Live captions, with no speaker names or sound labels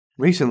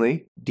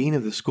Recently, Dean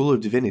of the School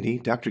of Divinity,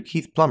 Dr.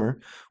 Keith Plummer,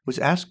 was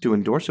asked to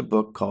endorse a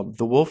book called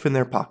The Wolf in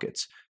Their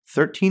Pockets: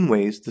 13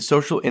 Ways the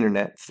Social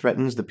Internet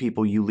Threatens the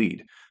People You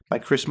Lead, by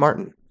Chris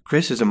Martin.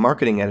 Chris is a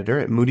marketing editor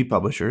at Moody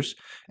Publishers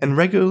and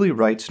regularly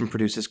writes and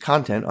produces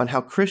content on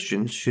how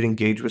Christians should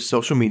engage with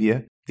social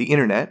media, the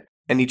internet,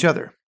 and each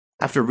other.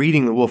 After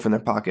reading The Wolf in Their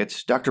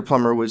Pockets, Dr.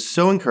 Plummer was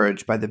so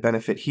encouraged by the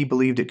benefit he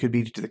believed it could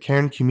be to the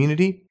Cairn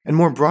community, and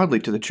more broadly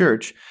to the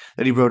church,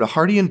 that he wrote a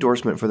hearty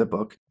endorsement for the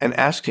book and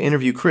asked to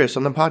interview Chris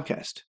on the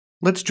podcast.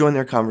 Let's join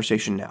their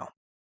conversation now.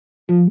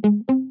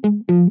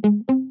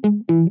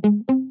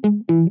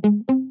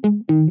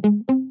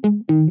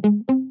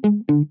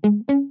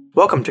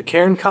 Welcome to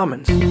Cairn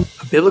Commons,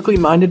 a biblically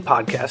minded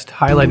podcast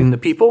highlighting the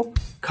people,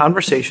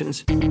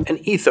 conversations, and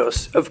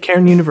ethos of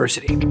Cairn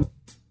University.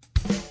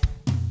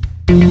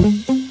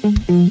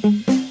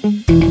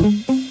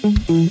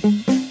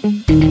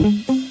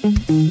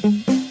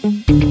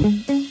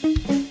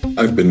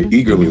 I've been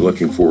eagerly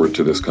looking forward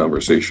to this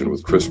conversation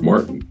with Chris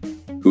Martin,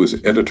 who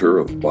is editor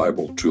of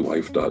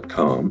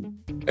BibleToLife.com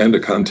and a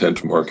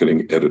content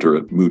marketing editor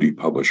at Moody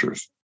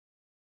Publishers.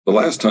 The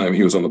last time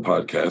he was on the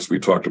podcast, we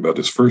talked about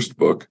his first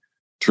book,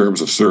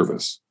 Terms of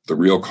Service: The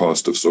Real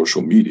Cost of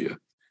Social Media.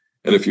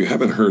 And if you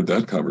haven't heard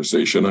that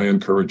conversation, I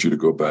encourage you to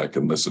go back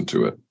and listen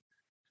to it.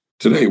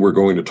 Today, we're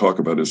going to talk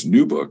about his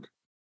new book,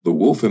 The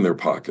Wolf in Their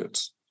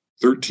Pockets: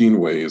 13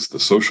 Ways the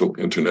Social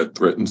Internet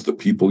Threatens the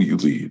People You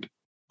Lead,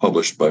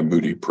 published by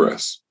Moody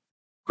Press.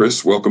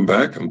 Chris, welcome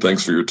back, and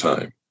thanks for your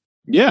time.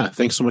 Yeah,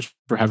 thanks so much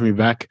for having me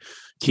back,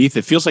 Keith.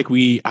 It feels like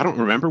I don't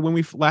remember when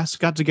we last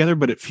got together,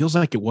 but it feels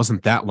like it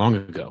wasn't that long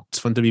ago. It's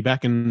fun to be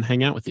back and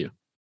hang out with you.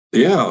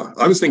 Yeah,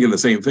 I was thinking the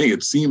same thing.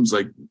 It seems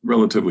like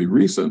relatively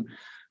recently.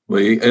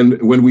 And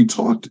when we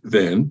talked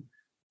then,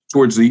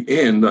 towards the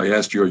end, I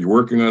asked you, are you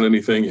working on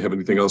anything? You have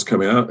anything else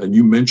coming out? And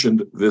you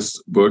mentioned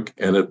this book.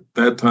 And at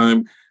that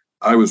time,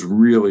 I was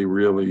really,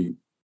 really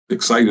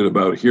excited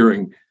about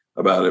hearing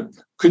about it.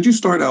 Could you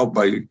start out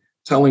by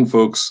telling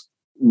folks,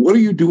 what are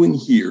you doing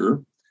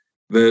here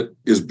that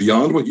is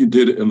beyond what you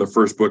did in the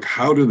first book?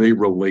 How do they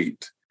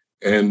relate?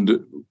 And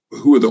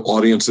who are the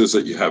audiences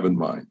that you have in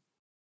mind?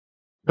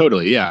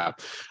 Totally, yeah.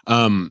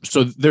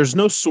 So there's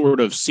no sort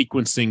of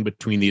sequencing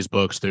between these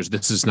books.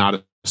 This is not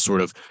a sort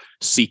of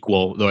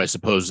sequel, though I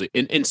suppose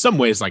in some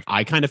ways, like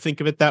I kind of think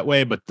of it that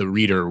way, but the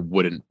reader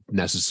wouldn't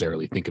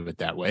necessarily think of it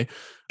that way.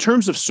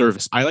 Terms of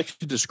Service, I like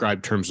to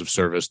describe Terms of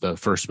Service, the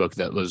first book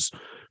that was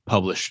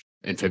published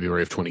in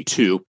February of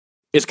 22,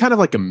 is kind of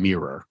like a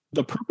mirror.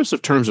 The purpose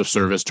of Terms of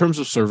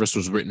Service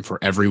was written for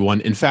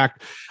everyone. In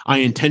fact, I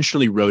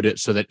intentionally wrote it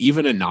so that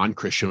even a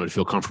non-Christian would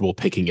feel comfortable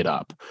picking it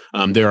up.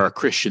 There are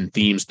Christian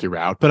themes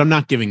throughout, but I'm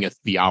not giving a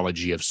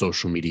theology of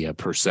social media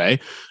per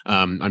se.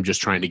 I'm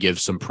just trying to give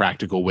some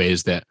practical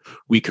ways that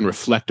we can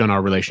reflect on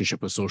our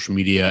relationship with social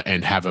media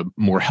and have a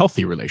more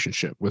healthy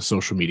relationship with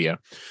social media.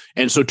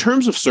 And so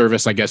Terms of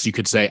Service, I guess you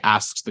could say,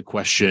 asks the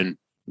question,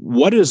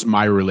 what is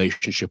my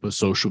relationship with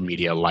social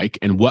media like,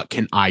 and what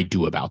can I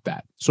do about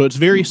that? So it's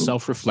very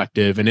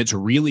self-reflective, and it's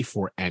really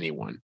for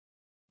anyone.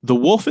 The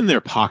Wolf in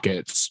Their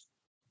Pockets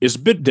is a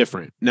bit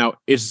different. Now,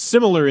 it's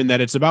similar in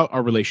that it's about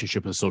our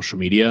relationship with social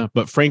media,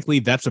 but frankly,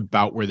 that's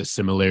about where the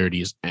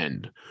similarities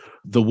end.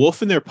 The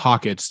Wolf in Their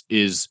Pockets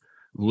is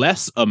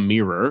less a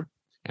mirror,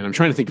 and I'm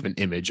trying to think of an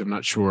image, I'm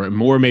not sure,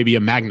 more maybe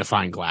a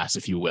magnifying glass,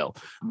 if you will,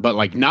 but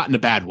like not in a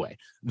bad way.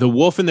 The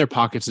Wolf in Their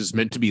Pockets is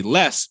meant to be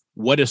less,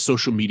 what is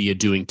social media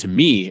doing to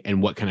me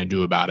and what can I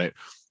do about it?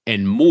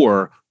 And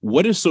more,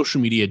 what is social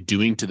media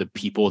doing to the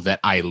people that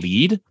I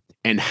lead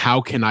and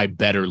how can I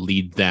better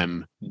lead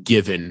them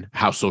given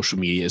how social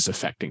media is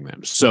affecting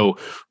them? So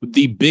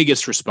the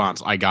biggest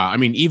response I got, I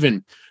mean,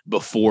 even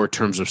before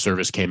Terms of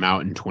Service came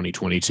out in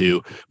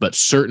 2022, but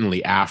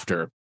certainly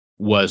after,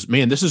 was,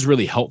 man, this is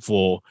really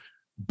helpful,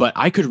 but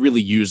I could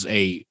really use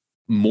a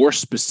more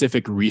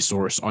specific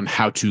resource on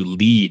how to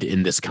lead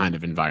in this kind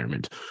of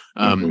environment.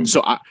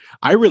 So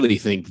I really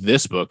think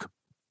this book,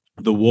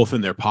 The Wolf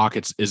in Their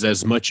Pockets, is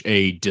as much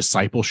a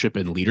discipleship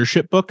and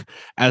leadership book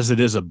as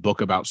it is a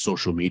book about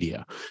social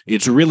media.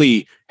 It's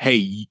really,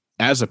 hey,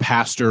 as a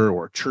pastor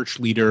or church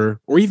leader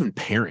or even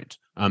parent,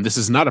 this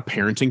is not a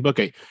parenting book.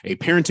 A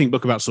parenting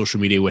book about social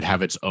media would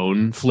have its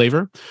own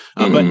flavor,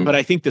 but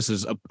I think this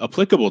is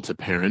applicable to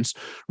parents.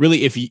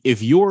 Really,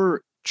 if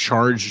you're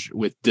charged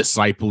with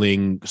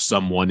discipling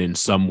someone in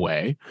some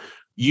way,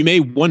 you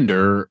may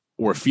wonder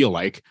or feel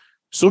like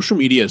social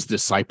media is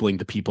discipling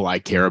the people I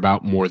care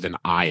about more than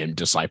I am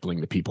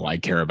discipling the people I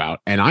care about.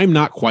 And I'm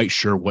not quite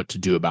sure what to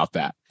do about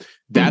that.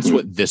 That's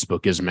what this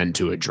book is meant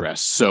to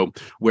address. So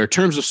where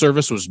Terms of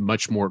Service was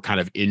much more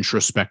kind of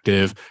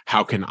introspective,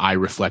 how can I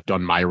reflect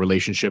on my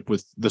relationship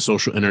with the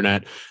social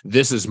internet?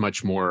 This is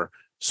much more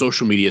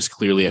social media is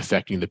clearly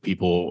affecting the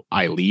people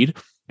I lead,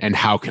 and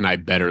how can I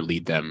better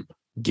lead them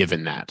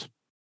given that?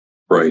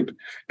 Right.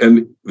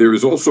 And there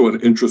is also an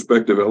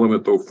introspective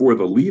element, though, for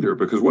the leader,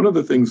 because one of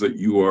the things that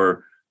you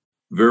are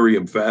very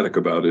emphatic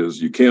about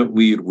is you can't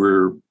lead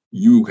where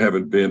you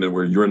haven't been and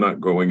where you're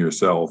not going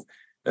yourself.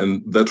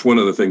 And that's one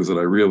of the things that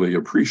I really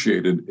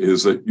appreciated,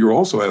 is that you're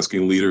also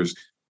asking leaders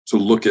to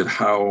look at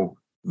how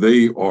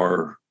they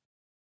are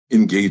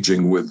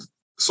engaging with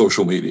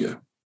social media.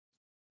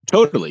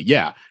 Totally.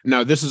 Yeah.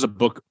 Now, this is a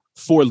book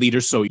for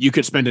leaders, so you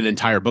could spend an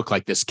entire book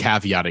like this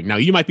caveating. Now,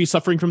 you might be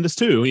suffering from this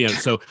too.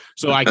 So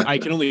I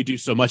can only do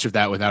so much of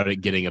that without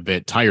it getting a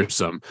bit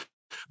tiresome.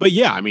 But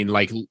yeah, I mean,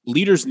 like,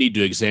 leaders need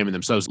to examine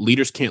themselves.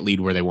 Leaders can't lead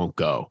where they won't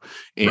go.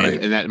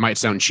 And that might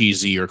sound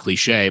cheesy or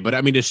cliche, but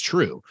I mean, it's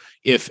true.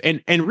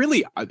 And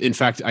really, in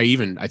fact, I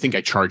think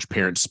I charge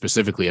parents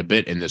specifically a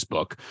bit in this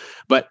book,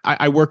 but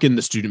I work in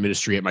the student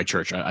ministry at my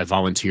church. I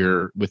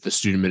volunteer with the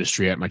student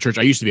ministry at my church.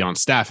 I used to be on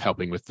staff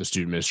helping with the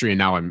student ministry, and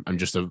now I'm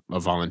just a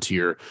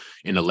volunteer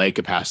in a lay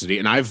capacity.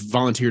 And I've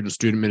volunteered in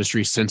student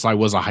ministry since I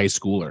was a high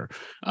schooler.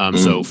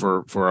 So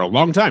for a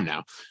long time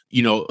now.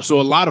 So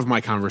a lot of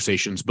my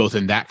conversations, both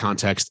in that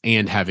context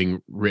and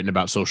having written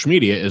about social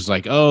media, is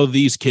like, oh,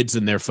 these kids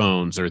in their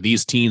phones, or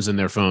these teens in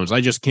their phones. I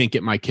just can't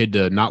get my kid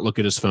to not look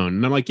at his phone.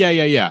 And I'm like,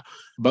 yeah.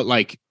 But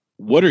like,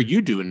 what are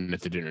you doing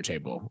at the dinner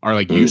table? Are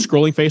like you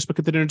scrolling Facebook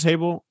at the dinner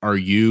table? Are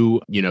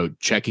you,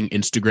 checking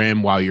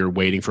Instagram while you're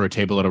waiting for a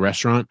table at a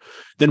restaurant?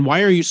 Then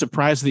why are you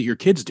surprised that your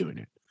kid's doing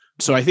it?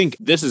 So I think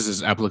this is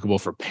as applicable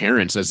for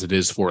parents as it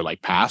is for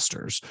like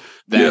pastors,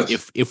 that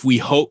if we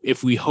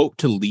hope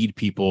to lead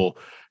people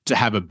to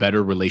have a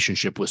better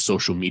relationship with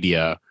social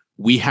media,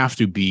 we have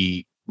to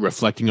be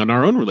reflecting on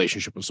our own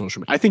relationship with social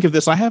media. I think of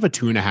this, I have a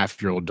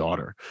 2.5-year-old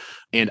daughter,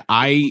 and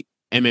I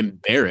am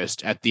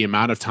embarrassed at the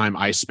amount of time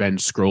I spend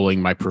scrolling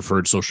my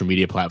preferred social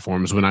media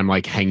platforms when I'm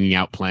like hanging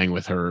out playing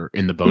with her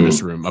in the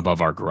bonus room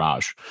above our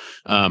garage.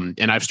 And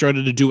I've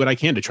started to do what I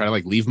can to try to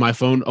like leave my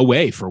phone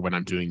away for when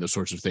I'm doing those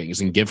sorts of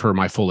things and give her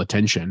my full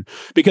attention,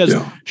 because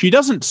she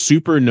doesn't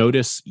super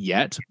notice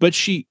yet, but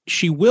she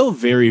will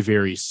very,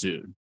 very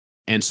soon.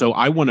 And so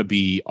I want to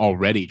be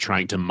already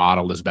trying to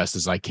model as best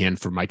as I can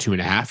for my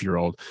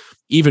 2.5-year-old,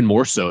 even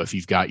more so if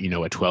you've got, a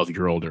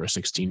 12-year-old or a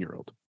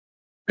 16-year-old.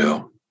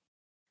 Yeah.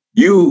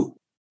 You,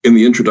 in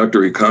the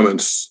introductory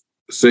comments,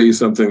 say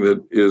something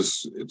that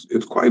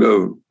it's quite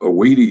a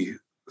weighty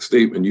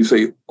statement. You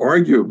say,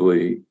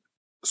 arguably,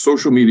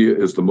 social media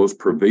is the most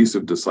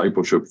pervasive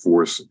discipleship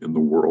force in the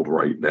world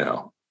right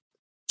now.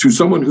 To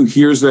someone who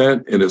hears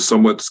that and is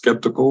somewhat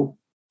skeptical,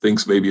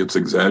 thinks maybe it's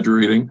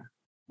exaggerating,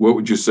 what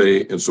would you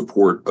say in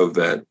support of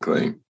that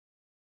claim?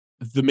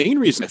 The main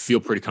reason I feel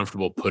pretty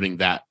comfortable putting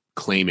that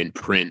claim in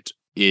print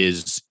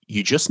is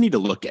you just need to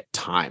look at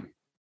time.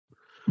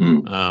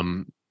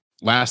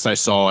 Last I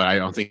saw, I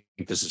don't think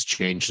this has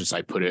changed since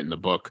I put it in the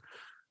book,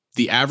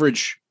 the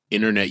average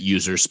internet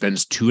user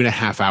spends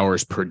 2.5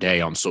 hours per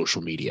day on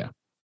social media.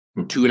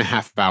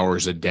 2.5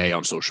 hours a day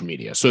on social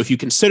media. So if you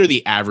consider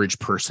the average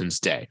person's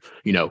day,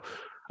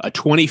 a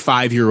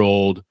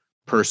 25-year-old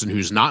person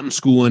who's not in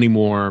school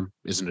anymore,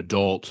 is an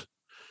adult,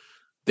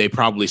 they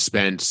probably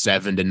spend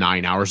 7 to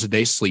 9 hours a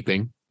day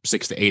sleeping,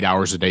 6 to 8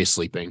 hours a day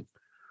sleeping,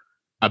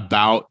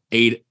 about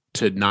 8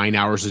 to 9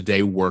 hours a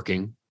day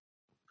working.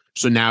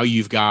 So now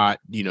you've got,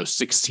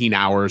 16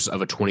 hours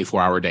of a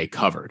 24-hour day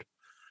covered.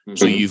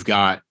 So you've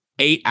got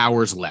 8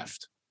 hours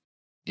left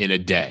in a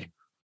day.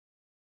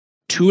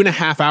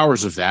 2.5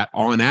 hours of that,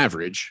 on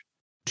average,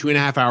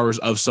 2.5 hours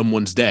of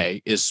someone's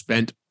day is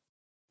spent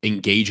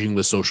engaging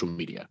with social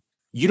media.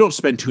 You don't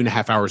spend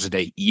 2.5 hours a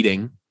day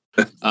eating.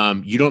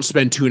 You don't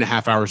spend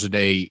 2.5 hours a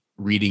day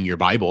reading your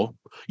Bible.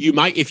 You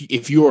might,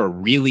 if you're a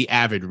really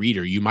avid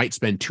reader, you might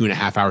spend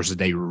 2.5 hours a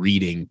day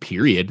reading,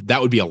 period. That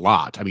would be a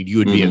lot. I mean, you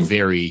would be a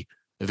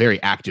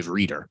very active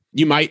reader.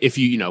 You might, if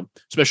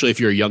especially if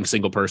you're a young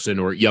single person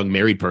or young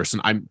married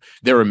person.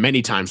 There were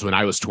many times when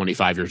I was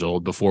 25 years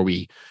old, before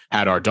we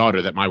had our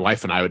daughter, that my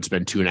wife and I would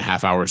spend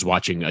 2.5 hours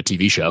watching a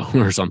TV show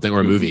or something,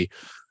 or a movie.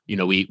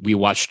 We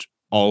watched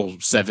all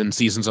 7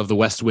 seasons of The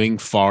West Wing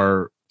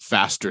far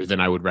faster than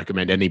I would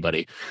recommend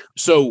anybody.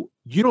 So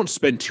you don't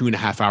spend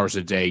 2.5 hours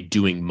a day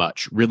doing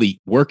much. Really,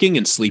 working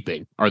and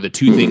sleeping are the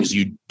two things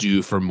you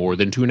do for more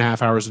than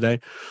 2.5 hours a day.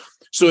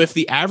 So if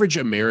the average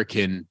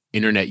American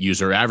internet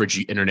user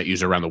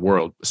around the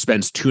world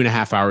spends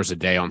 2.5 hours a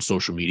day on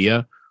social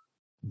media,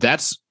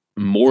 that's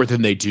more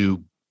than they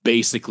do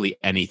basically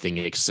anything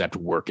except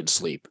work and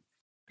sleep.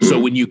 So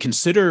when you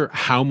consider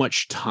how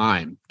much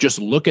time, just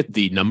look at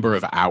the number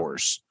of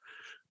hours,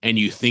 and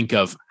you think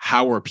of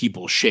how are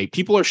people shaped.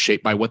 People are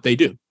shaped by what they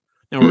do.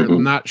 Now, we're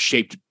not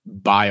shaped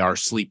by our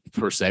sleep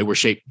per se. We're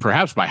shaped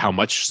perhaps by how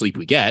much sleep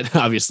we get,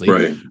 obviously.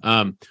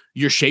 Right.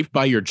 You're shaped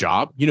by your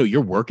job,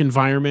 your work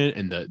environment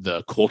and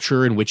the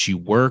culture in which you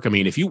work. I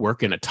mean, if you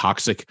work in a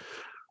toxic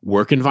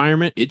work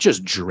environment, it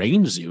just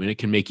drains you and it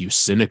can make you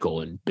cynical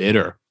and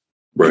bitter.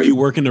 Right. If you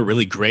work in a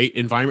really great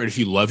environment, if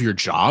you love your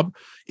job,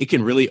 it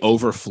can really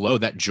overflow.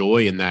 That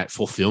joy and that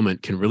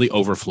fulfillment can really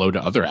overflow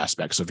to other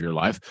aspects of your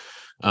life.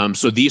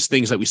 So these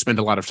things that we spend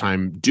a lot of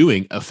time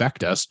doing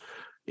affect us.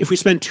 If we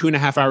spend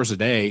 2.5 hours a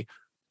day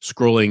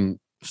scrolling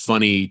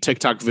funny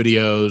TikTok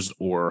videos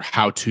or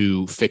how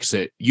to fix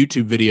it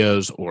YouTube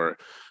videos or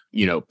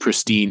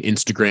pristine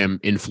Instagram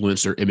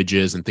influencer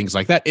images and things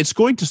like that, it's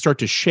going to start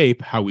to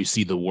shape how we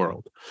see the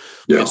world.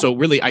 Yeah. And so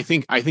really, I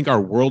think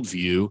our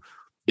worldview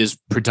is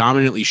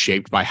predominantly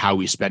shaped by how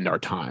we spend our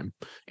time.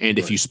 And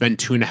if you spend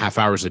 2.5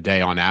 hours a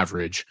day on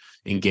average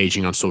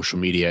engaging on social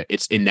media,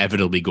 it's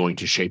inevitably going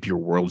to shape your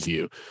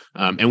worldview.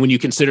 And when you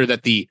consider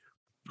that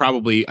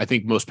I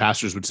think most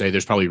pastors would say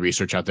there's probably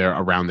research out there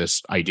around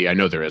this idea. I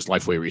know there is.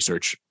 Lifeway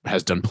Research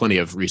has done plenty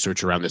of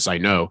research around this. I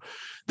know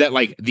that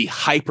like the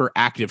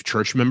hyperactive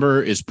church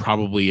member is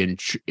probably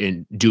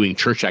in doing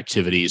church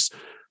activities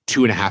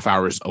 2.5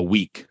 hours a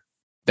week.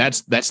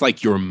 That's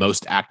like your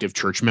most active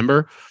church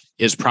member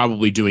is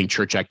probably doing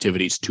church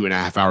activities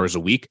 2.5 hours a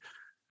week.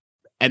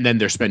 And then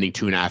they're spending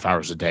 2.5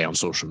 hours a day on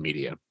social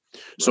media.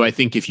 So I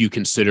think if you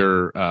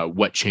consider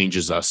what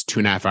changes us,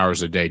 2.5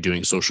 hours a day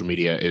doing social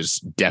media is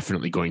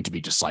definitely going to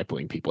be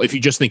discipling people. If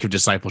you just think of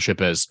discipleship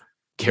as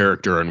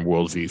character and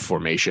worldview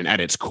formation at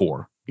its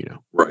core,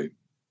 Right.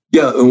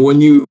 Yeah. And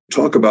when you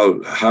talk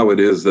about how it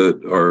is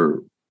that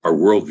our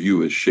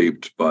worldview is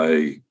shaped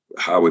by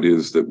how it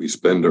is that we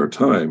spend our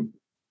time,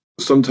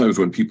 sometimes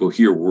when people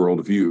hear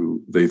worldview,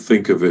 they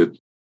think of it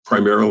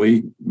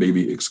primarily,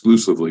 maybe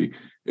exclusively,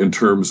 in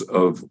terms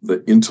of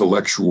the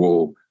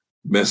intellectual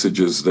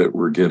messages that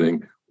we're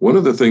getting. One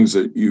of the things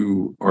that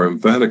you are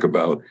emphatic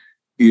about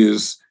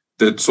is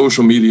that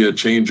social media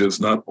changes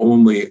not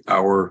only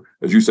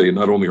as you say,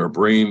 not only our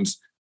brains,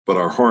 but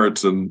our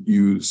hearts. And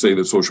you say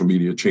that social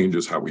media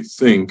changes how we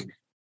think,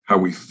 how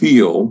we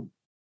feel,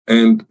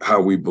 and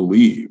how we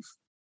believe.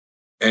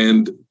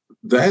 And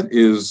that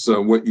is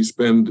what you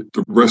spend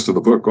the rest of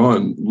the book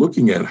on,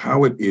 looking at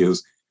how it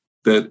is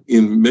that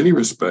in many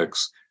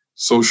respects,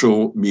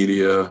 social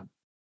media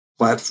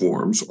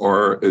platforms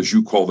are, as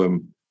you call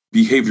them,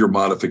 behavior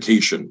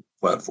modification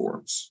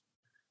platforms,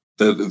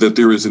 that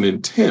there is an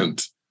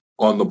intent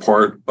on the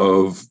part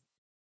of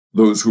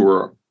those who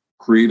are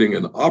creating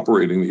and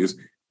operating these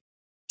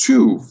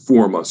to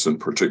form us in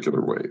particular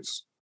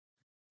ways.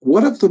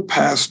 What if the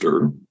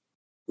pastor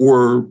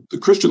or the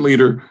Christian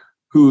leader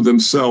who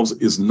themselves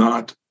is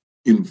not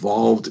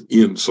involved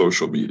in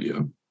social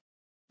media?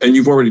 And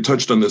you've already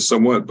touched on this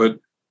somewhat, but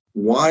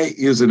why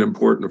is it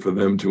important for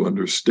them to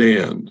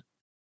understand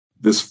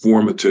this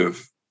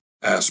formative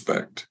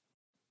aspect?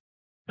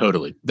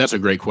 Totally. That's a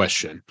great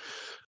question.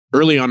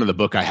 Early on in the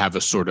book, I have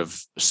a sort of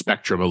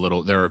spectrum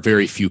there are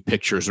very few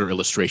pictures or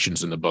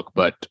illustrations in the book,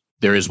 but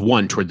there is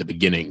one toward the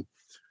beginning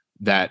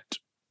that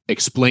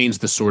explains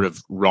the sort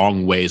of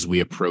wrong ways we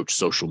approach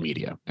social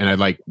media.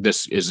 And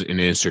this is an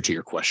answer to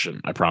your question.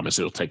 I promise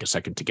it'll take a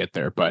second to get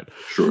there, but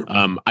sure.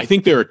 I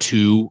think there are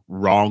two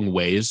wrong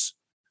ways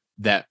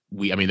that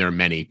there are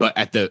many, but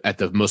at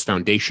the most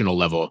foundational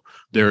level,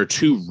 there are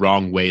two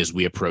wrong ways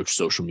we approach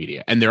social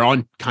media. And they're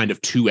on kind of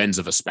two ends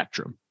of a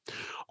spectrum.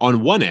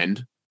 On one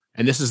end,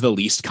 and this is the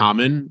least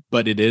common,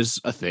 but it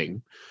is a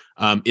thing,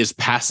 is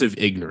passive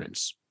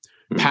ignorance.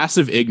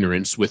 Passive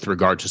ignorance with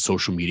regard to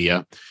social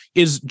media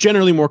is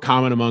generally more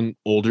common among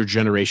older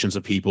generations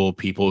of people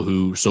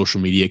who social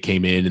media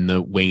came in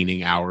the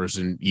waning hours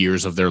and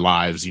years of their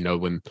lives,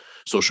 when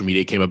social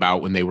media came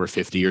about when they were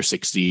 50 or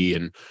 60,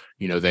 and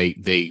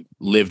they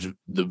lived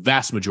the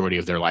vast majority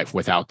of their life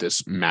without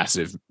this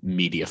massive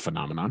media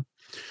phenomenon.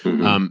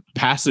 Mm-hmm.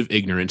 Passive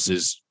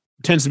ignorance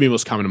tends to be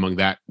most common among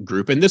that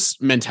group. And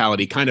this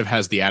mentality kind of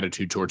has the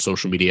attitude towards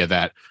social media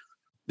that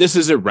this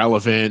is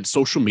irrelevant.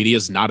 Social media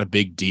is not a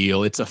big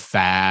deal. It's a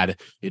fad.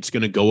 It's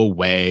going to go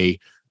away.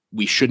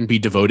 We shouldn't be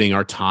devoting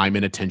our time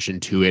and attention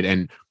to it.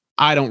 And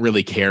I don't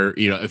really care,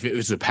 if it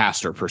was a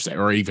pastor per se,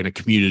 or even a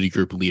community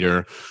group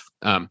leader.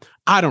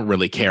 I don't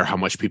really care how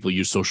much people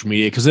use social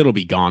media because it'll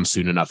be gone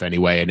soon enough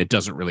anyway, and it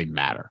doesn't really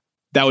matter.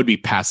 That would be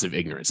passive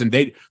ignorance. And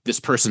this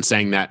person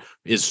saying that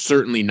is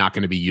certainly not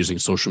going to be using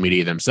social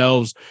media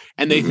themselves.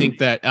 And they think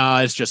that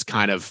it's just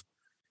kind of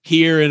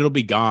here and it'll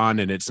be gone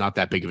and it's not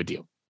that big of a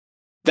deal.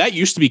 That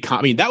used to be,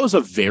 that was a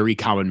very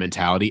common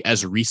mentality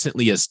as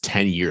recently as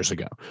 10 years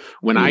ago.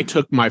 When I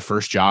took my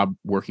first job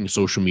working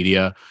social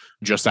media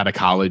just out of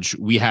college,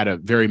 we had a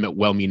very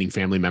well-meaning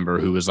family member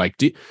who was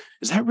like,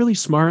 is that really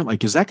smart?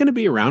 Like, is that going to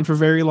be around for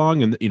very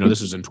long? And,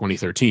 this was in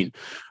 2013.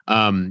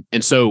 And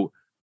so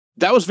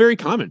that was very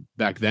common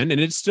back then. And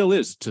it still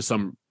is to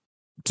some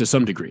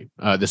degree,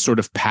 this sort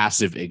of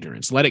passive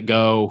ignorance. Let it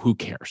go. Who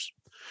cares?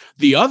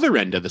 The other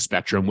end of the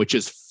spectrum, which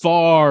is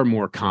far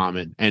more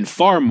common and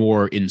far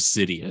more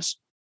insidious,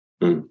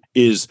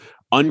 is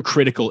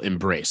uncritical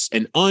embrace,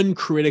 an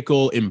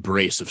uncritical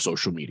embrace of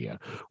social media,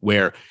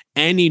 where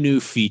any new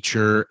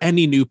feature,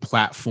 any new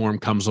platform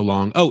comes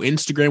along. Oh,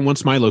 Instagram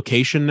wants my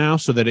location now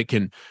so that it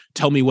can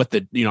tell me what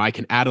I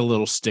can add a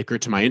little sticker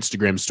to my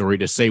Instagram story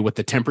to say what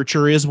the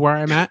temperature is where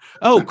I'm at.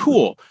 Oh,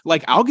 cool.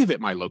 Like, I'll give it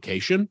my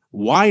location.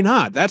 Why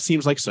not? That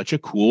seems like such a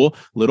cool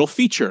little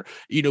feature.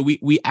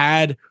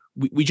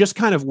 We just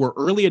kind of were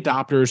early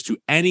adopters to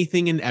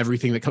anything and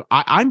everything that comes.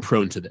 I'm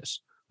prone to this.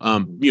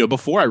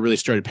 Before I really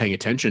started paying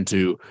attention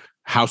to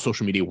how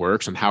social media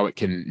works and how it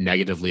can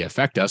negatively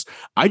affect us.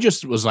 I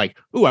just was like,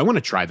 "Ooh, I want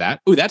to try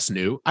that. Ooh, that's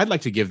new. I'd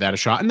like to give that a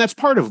shot." And that's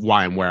part of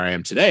why I'm where I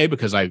am today,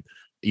 because I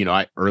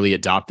early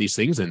adopt these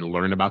things and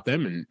learn about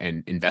them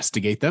and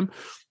investigate them.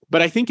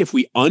 But I think if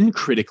we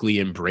uncritically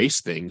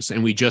embrace things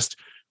and we just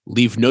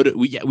leave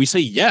we say,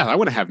 yeah, I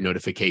want to have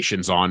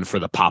notifications on for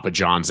the Papa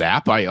John's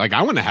app.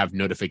 I want to have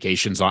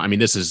notifications on. I mean,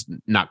 this is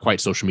not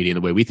quite social media in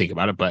the way we think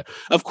about it, but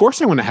of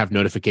course I want to have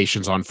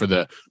notifications on for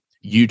the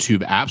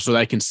YouTube app so that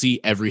I can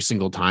see every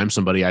single time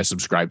somebody I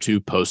subscribe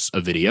to posts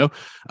a video.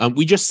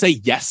 We just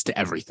say yes to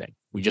everything.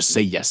 We just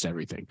say yes to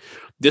everything.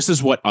 This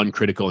is what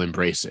uncritical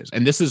embrace is.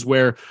 And this is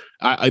where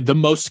the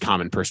most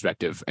common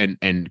perspective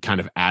and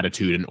kind of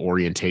attitude and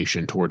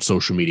orientation towards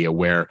social media,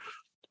 where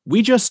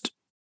we just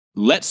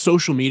let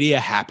social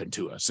media happen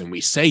to us and we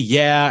say,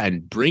 yeah,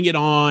 and bring it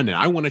on. And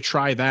I want to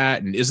try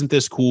that. And isn't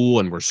this cool?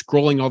 And we're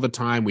scrolling all the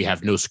time. We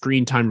have no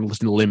screen time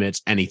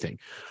limits, anything.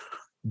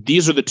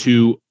 These are the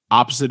two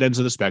opposite ends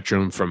of the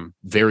spectrum, from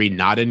very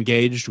not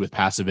engaged with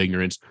passive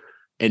ignorance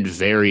and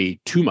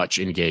very too much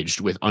engaged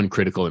with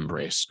uncritical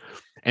embrace.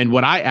 And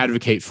what I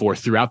advocate for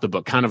throughout the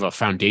book, kind of a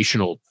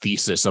foundational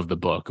thesis of the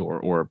book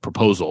or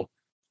proposal,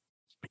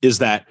 is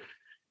that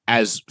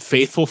as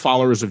faithful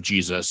followers of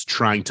Jesus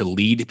trying to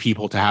lead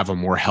people to have a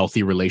more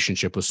healthy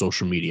relationship with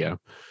social media,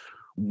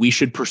 we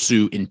should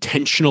pursue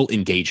intentional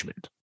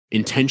engagement.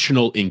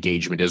 Intentional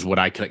engagement is what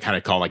I kind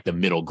of call like the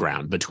middle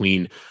ground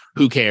between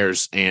who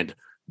cares and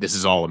this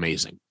is all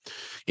amazing.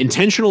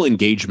 Intentional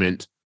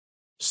engagement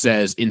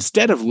says,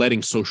 instead of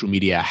letting social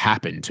media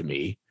happen to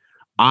me,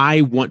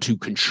 I want to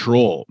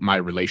control my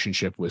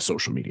relationship with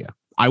social media.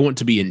 I want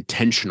to be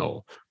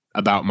intentional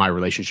about my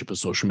relationship with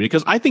social media,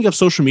 because I think of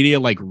social media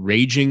like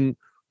raging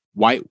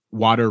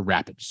whitewater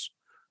rapids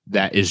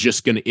that is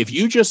just going to, if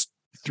you just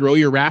throw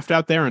your raft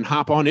out there and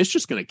hop on, it's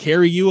just going to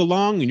carry you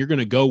along and you're going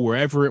to go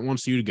wherever it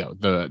wants you to go.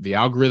 The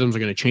algorithms are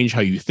going to change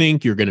how you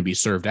think. You're going to be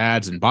served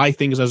ads and buy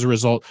things as a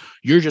result.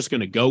 You're just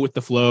going to go with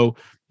the flow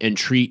and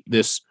treat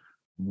this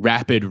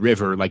rapid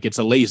river like it's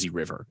a lazy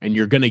river, and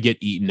you're going to get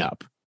eaten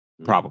up,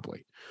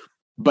 probably.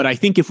 But I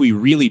think if we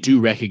really do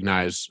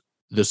recognize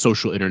the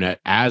social internet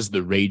as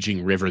the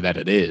raging river that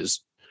it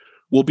is,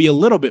 we'll be a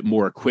little bit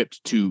more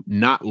equipped to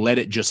not let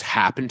it just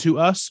happen to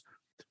us,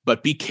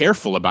 but be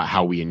careful about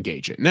how we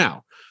engage it.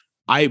 Now,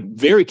 I'm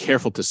very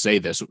careful to say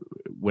this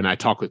when I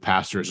talk with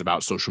pastors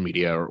about social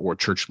media or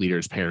church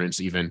leaders, parents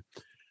even.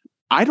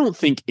 I don't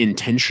think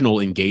intentional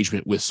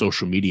engagement with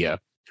social media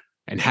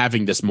and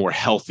having this more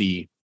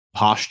healthy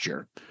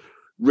posture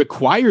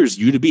requires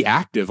you to be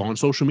active on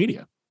social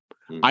media.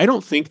 I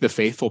don't think the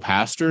faithful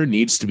pastor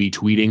needs to be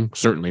tweeting.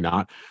 Certainly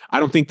not.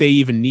 I don't think they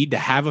even need to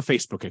have a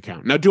Facebook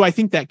account. Now, do I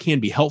think that can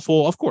be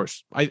helpful? Of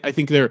course. I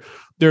think there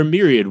are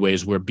myriad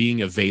ways where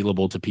being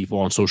available to people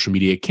on social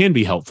media can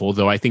be helpful,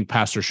 though I think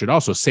pastors should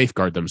also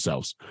safeguard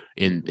themselves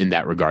in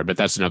that regard. But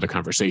that's another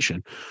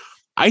conversation.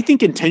 I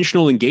think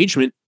intentional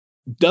engagement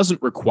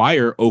doesn't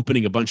require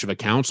opening a bunch of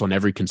accounts on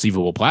every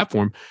conceivable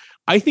platform.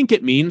 I think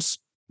it means,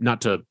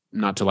 not to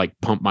like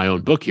pump my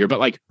own book here, but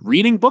like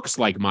reading books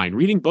like mine,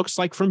 reading books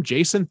like from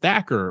Jason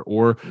Thacker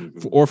or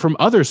from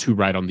others who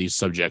write on these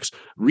subjects,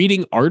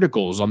 reading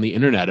articles on the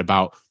internet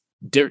about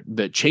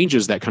the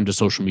changes that come to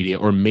social media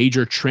or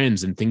major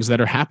trends and things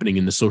that are happening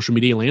in the social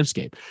media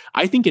landscape.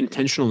 I think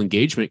intentional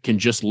engagement can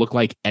just look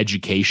like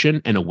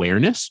education and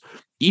awareness,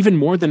 even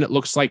more than it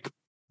looks like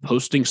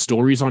posting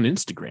stories on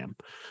Instagram.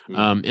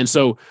 And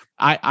so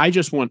I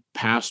just want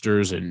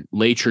pastors and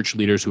lay church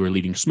leaders who are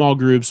leading small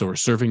groups or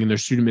serving in their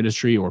student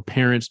ministry or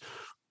parents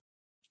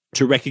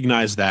to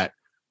recognize that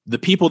the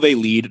people they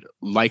lead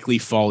likely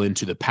fall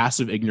into the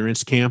passive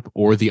ignorance camp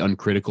or the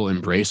uncritical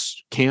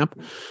embrace camp.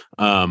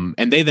 And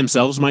they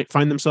themselves might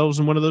find themselves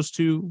in one of those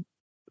two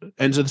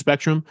ends of the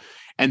spectrum,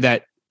 and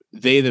that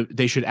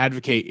they should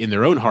advocate in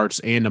their own hearts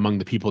and among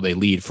the people they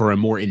lead for a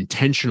more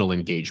intentional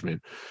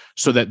engagement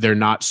so that they're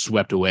not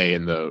swept away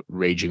in the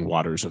raging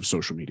waters of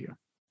social media.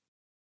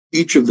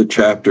 Each of the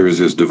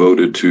chapters is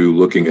devoted to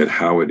looking at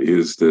how it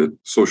is that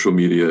social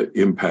media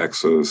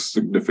impacts a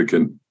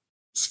significant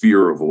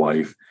sphere of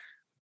life.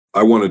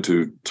 I wanted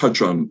to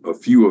touch on a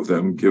few of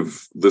them,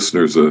 give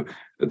listeners a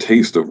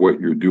taste of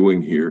what you're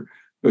doing here.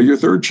 Your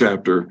third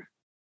chapter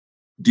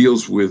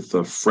deals with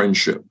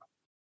friendship.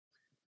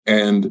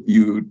 And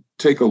you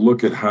take a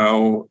look at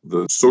how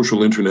the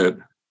social internet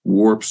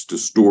warps,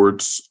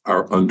 distorts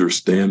our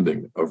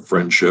understanding of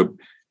friendship.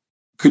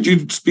 Could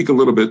you speak a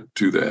little bit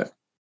to that?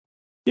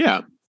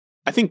 Yeah.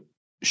 I think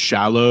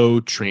shallow,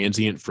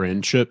 transient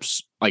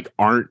friendships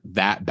aren't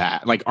that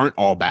bad, aren't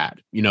all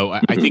bad.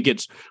 I think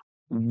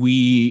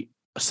we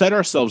set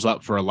ourselves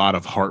up for a lot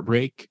of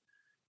heartbreak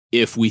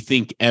if we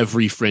think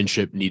every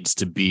friendship needs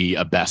to be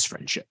a best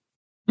friendship.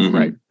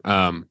 Right.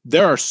 I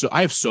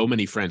have so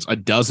many friends, a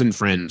dozen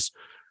friends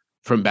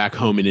from back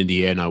home in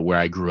Indiana where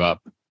I grew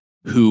up,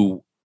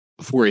 who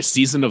for a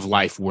season of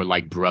life were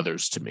like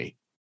brothers to me,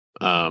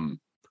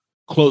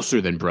 closer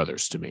than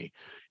brothers to me.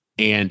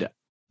 And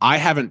I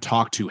haven't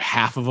talked to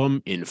half of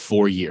them in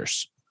 4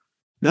 years.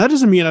 Now, that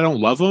doesn't mean I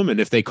don't love them. And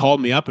if they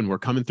called me up and were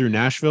coming through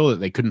Nashville, that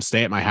they couldn't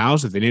stay at my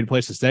house, if they needed a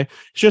place to stay, it's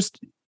just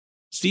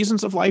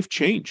seasons of life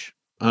change.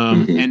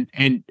 And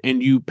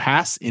you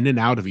pass in and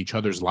out of each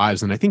other's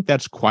lives. And I think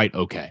that's quite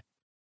okay.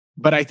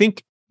 But I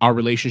think our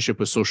relationship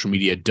with social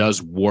media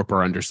does warp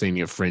our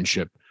understanding of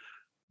friendship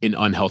in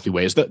unhealthy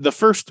ways. The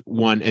first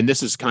one, and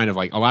this is kind of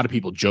like, a lot of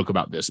people joke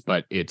about this,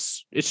 but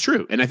it's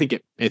true, and I think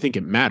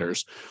it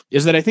matters,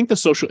 is that I think the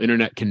social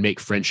internet can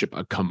make friendship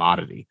a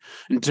commodity.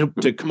 And to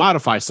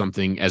commodify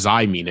something, as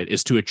I mean it,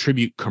 is to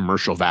attribute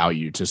commercial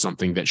value to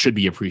something that should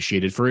be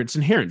appreciated for its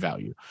inherent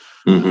value.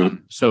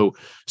 So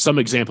some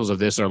examples of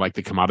this are like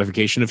the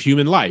commodification of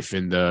human life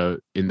in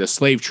the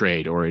slave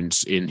trade or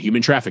in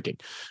human trafficking,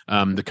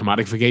 the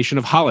commodification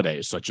of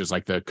holidays, such as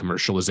like the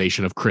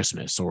commercialization of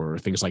Christmas or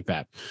things like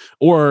that.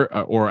 Or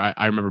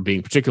I remember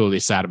being particularly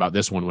sad about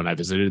this one when I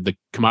visited, the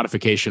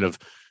commodification of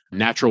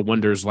natural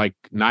wonders like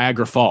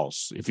Niagara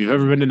Falls. If you've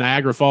ever been to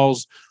Niagara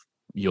Falls,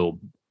 you'll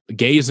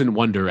gaze in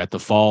wonder at the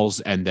falls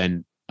and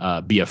then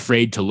be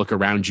afraid to look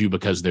around you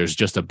because there's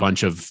just a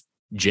bunch of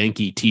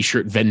janky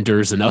t-shirt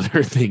vendors and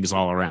other things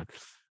all around.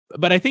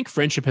 But I think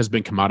friendship has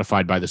been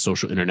commodified by the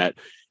social internet.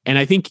 And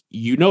I think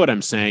you know what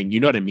I'm saying.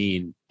 You know what I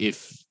mean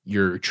if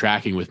you're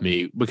tracking with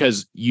me,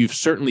 because you've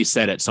certainly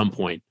said at some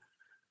point,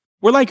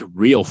 we're like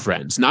real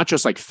friends, not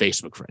just like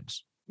Facebook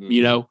friends,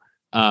 you know?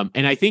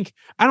 And I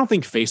don't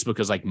think Facebook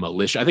is like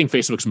malicious. I think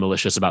Facebook's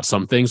malicious about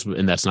some things,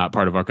 and that's not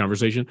part of our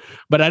conversation.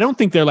 But I don't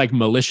think they're like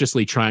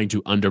maliciously trying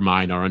to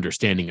undermine our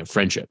understanding of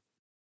friendship.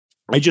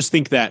 I just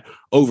think that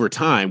over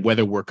time,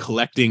 whether we're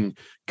collecting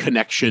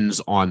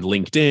connections on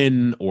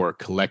LinkedIn or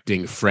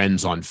collecting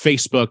friends on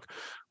Facebook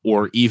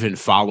or even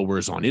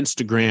followers on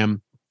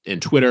Instagram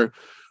and Twitter,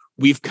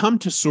 we've come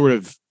to sort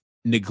of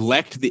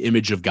neglect the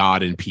image of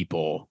God in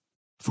people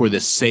for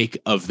the sake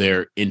of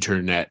their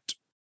internet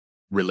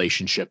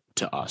relationship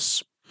to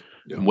us,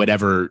 in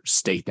whatever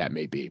state that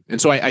may be.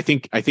 And so I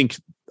think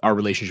our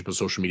relationship with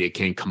social media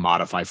can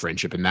commodify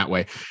friendship in that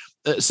way.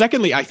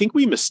 Secondly, I think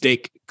we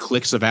mistake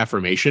clicks of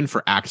affirmation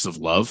for acts of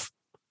love.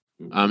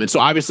 And so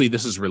obviously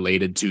this is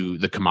related to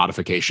the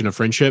commodification of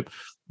friendship,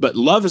 but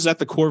love is at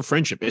the core of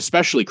friendship,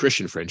 especially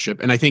Christian friendship.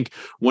 And I think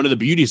one of the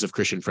beauties of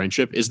Christian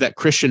friendship is that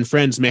Christian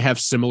friends may have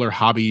similar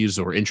hobbies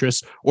or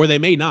interests, or they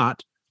may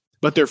not,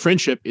 but their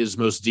friendship is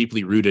most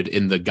deeply rooted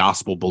in the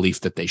gospel belief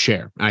that they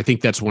share. And I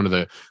think that's one of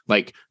the,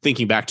 like,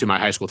 thinking back to my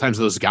high school times,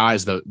 those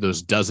guys,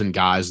 those dozen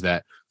guys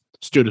that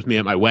stood with me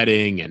at my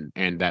wedding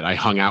and that I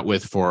hung out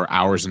with for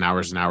hours and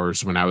hours and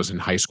hours when I was in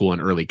high school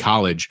and early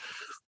college.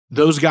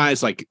 Those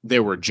guys, like,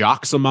 there were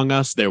jocks among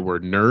us, there were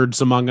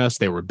nerds among us,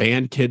 there were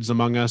band kids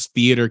among us,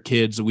 theater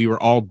kids. We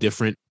were all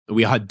different.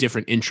 We had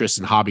different interests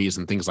and hobbies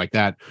and things like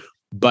that.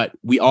 But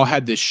we all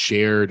had this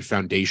shared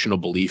foundational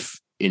belief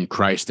in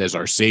Christ as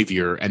our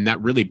Savior, and that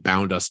really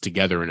bound us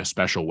together in a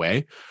special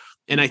way.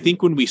 And I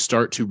think when we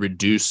start to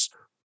reduce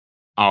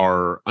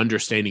our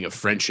understanding of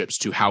friendships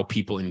to how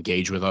people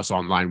engage with us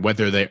online,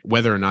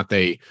 whether or not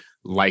they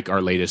like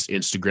our latest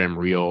Instagram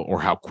reel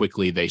or how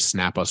quickly they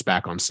snap us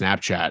back on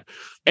Snapchat.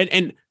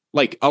 And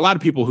like, a lot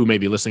of people who may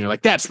be listening are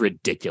like, that's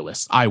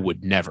ridiculous, I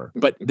would never.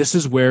 But this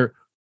is where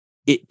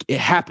it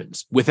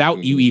happens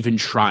without you even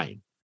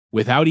trying.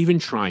 Without even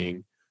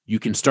trying, you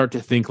can start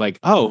to think like,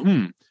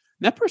 oh,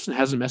 that person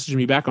hasn't messaged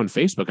me back on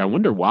Facebook. I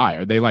wonder why.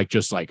 Are they like,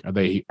 just like, are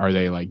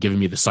they like giving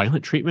me the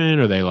silent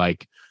treatment? Are they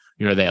like,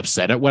 you know, are they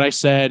upset at what I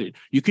said?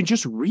 You can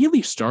just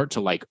really start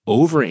to like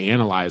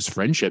overanalyze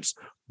friendships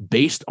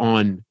based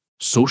on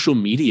social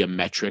media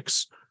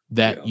metrics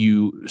that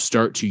you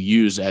start to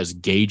use as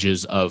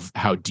gauges of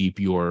how deep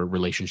your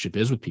relationship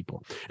is with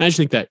people. And I just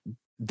think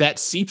that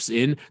seeps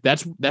in.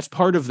 That's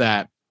part of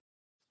that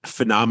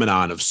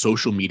phenomenon of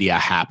social media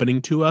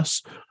happening to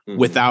us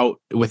without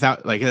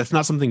like, that's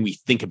not something we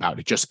think about.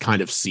 It just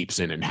kind of seeps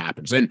in and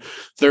happens. And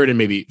third, and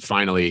maybe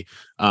finally,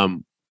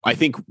 I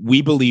think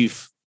we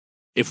believe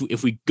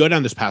if we go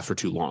down this path for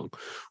too long,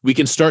 we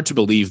can start to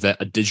believe that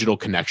a digital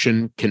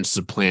connection can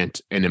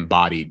supplant an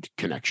embodied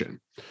connection.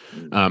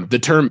 The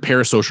term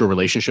parasocial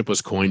relationship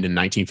was coined in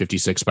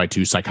 1956 by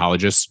two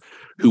psychologists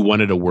who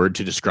wanted a word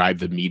to describe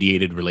the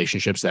mediated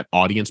relationships that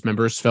audience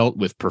members felt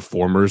with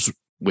performers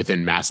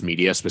within mass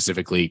media,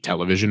 specifically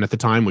television at the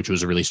time, which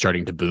was really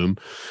starting to boom.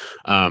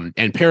 And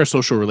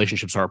parasocial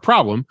relationships are a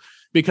problem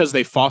because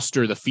they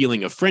foster the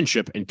feeling of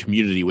friendship and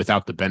community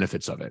without the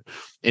benefits of it.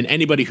 And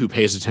anybody who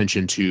pays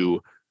attention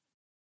to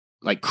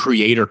like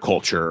creator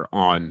culture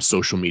on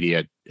social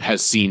media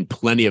has seen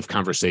plenty of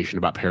conversation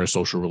about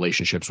parasocial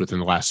relationships within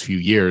the last few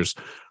years,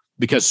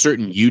 because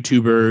certain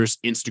YouTubers,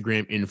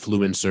 Instagram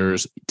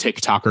influencers,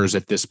 TikTokers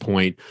at this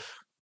point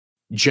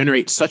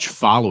generate such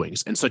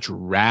followings and such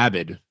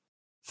rabid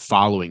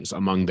followings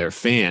among their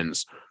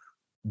fans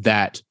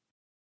that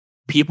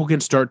people can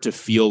start to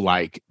feel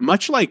like,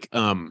 much like,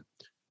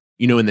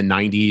 you know, in the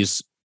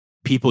 90s,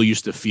 people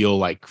used to feel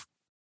like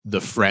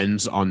the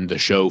friends on the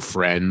show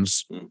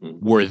Friends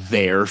were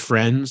their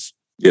friends.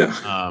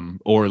 Yeah.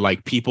 Or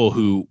like people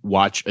who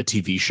watch a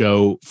TV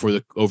show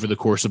over the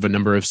course of a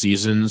number of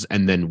seasons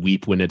and then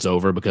weep when it's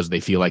over because they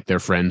feel like their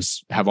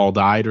friends have all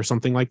died or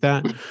something like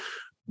that.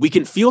 We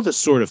can feel this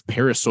sort of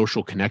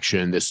parasocial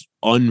connection, this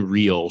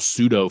unreal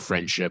pseudo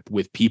friendship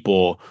with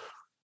people,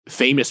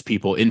 famous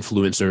people,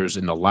 influencers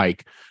and the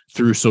like,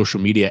 through social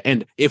media.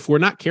 And if we're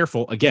not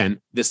careful, again,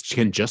 this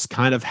can just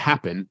kind of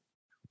happen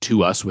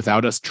to us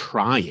without us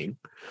trying.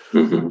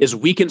 Is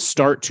we can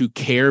start to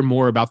care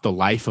more about the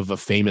life of a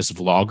famous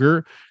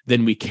vlogger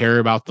than we care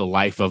about the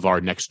life of our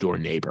next door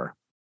neighbor.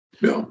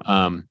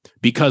 Yeah.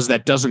 Because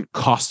that doesn't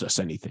cost us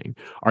anything.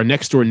 Our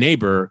next door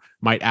neighbor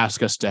might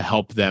ask us to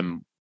help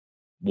them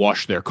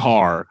wash their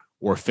car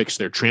or fix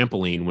their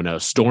trampoline when a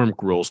storm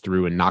rolls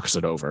through and knocks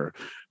it over.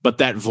 But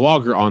that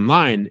vlogger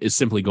online is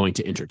simply going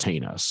to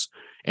entertain us.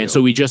 And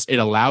so it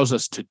allows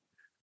us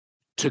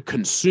to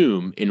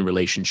consume in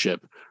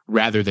relationship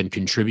rather than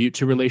contribute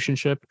to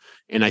relationship.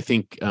 And I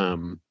think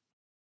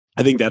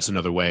that's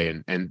another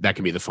way. And that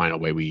can be the final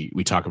way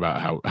we talk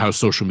about how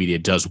social media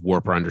does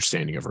warp our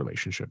understanding of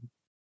relationship.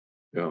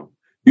 Yeah.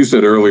 You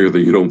said earlier that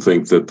you don't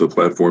think that the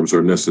platforms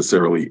are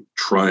necessarily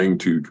trying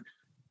to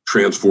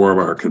transform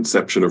our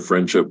conception of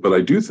friendship, but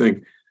I do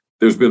think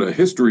there's been a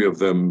history of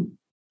them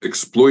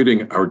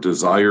exploiting our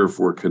desire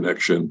for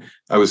connection.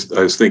 I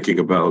was thinking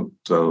about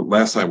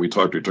last time we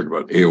talked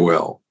about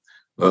AOL.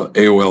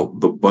 AOL,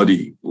 the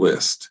buddy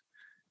list,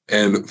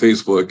 and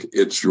Facebook,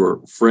 it's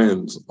your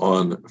friends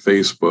on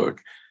Facebook.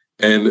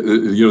 And,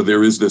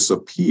 there is this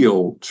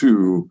appeal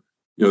to,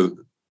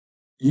 you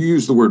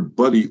use the word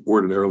buddy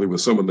ordinarily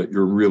with someone that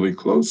you're really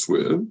close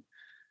with.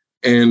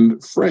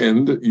 And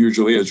friend,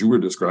 usually, as you were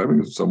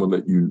describing, is someone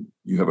that you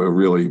have a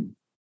really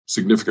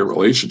significant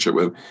relationship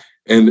with.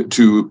 And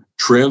to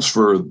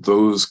transfer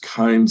those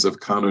kinds of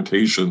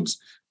connotations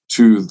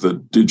to the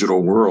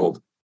digital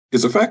world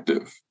is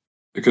effective,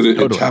 because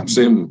it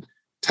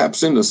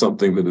taps into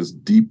something that is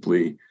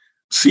deeply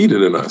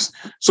seated in us.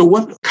 So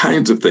what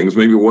kinds of things,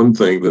 maybe one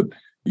thing that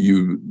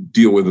you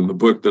deal with in the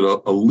book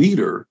that a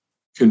leader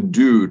can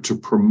do to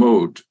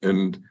promote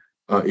and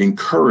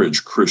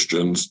encourage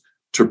Christians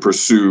to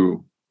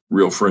pursue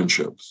real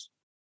friendships?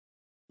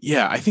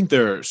 Yeah, I think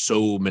there are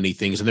so many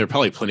things, and there are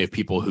probably plenty of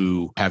people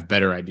who have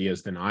better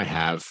ideas than I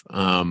have.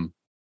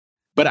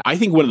 But I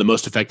think one of the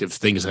most effective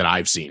things that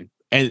I've seen,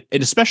 and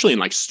especially in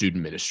like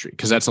student ministry,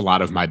 because that's a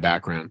lot of my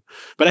background,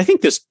 but I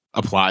think this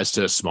applies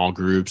to small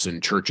groups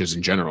and churches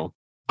in general.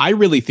 I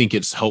really think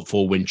it's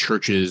helpful when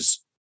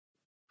churches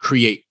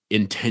create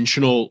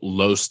intentional,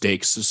 low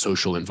stakes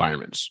social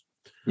environments.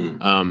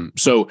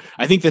 So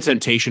I think the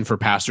temptation for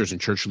pastors and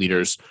church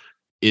leaders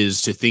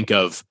is to think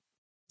of,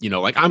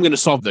 like, I'm going to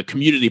solve the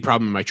community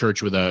problem in my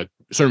church with a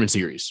sermon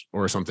series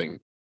or something.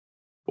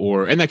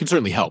 And that can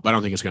certainly help. I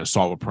don't think it's going to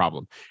solve a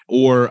problem.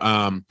 Or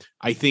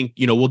I think,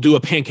 we'll do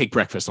a pancake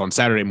breakfast on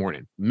Saturday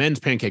morning, men's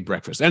pancake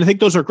breakfast. And I think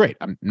those are great.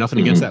 I'm nothing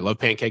against that. Love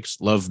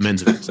pancakes, love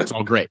men's events. That's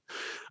all great.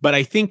 But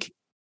I think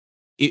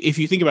if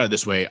you think about it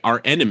this way,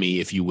 our enemy,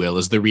 if you will,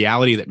 is the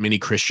reality that many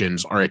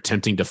Christians are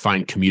attempting to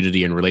find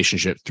community and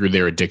relationship through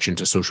their addiction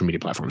to social media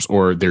platforms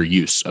or their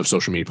use of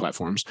social media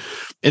platforms.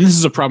 And this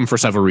is a problem for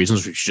several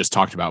reasons, which we just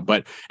talked about.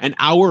 But an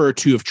hour or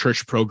two of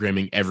church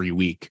programming every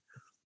week,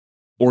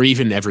 or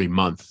even every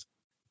month,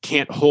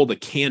 can't hold a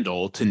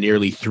candle to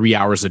nearly 3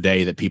 hours a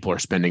day that people are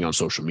spending on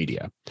social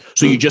media.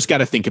 So you just got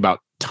to think about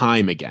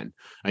time again.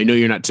 I know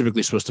you're not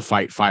typically supposed to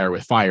fight fire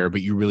with fire,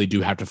 but you really do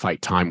have to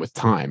fight time with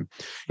time.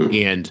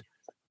 And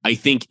I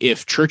think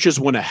if churches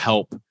want to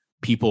help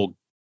people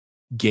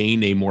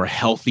gain a more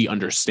healthy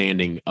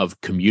understanding of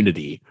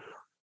community,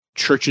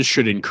 churches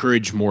should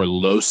encourage more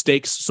low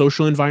stakes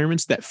social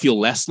environments that feel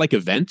less like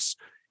events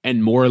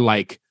and more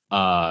like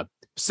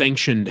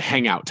sanctioned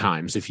hangout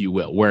times, if you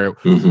will,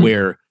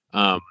 where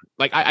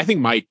like I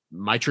think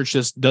my church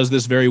just does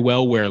this very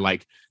well, where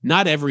like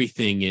not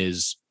everything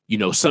is,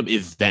 some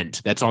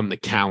event that's on the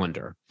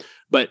calendar,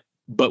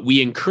 but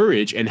we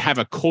encourage and have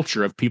a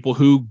culture of people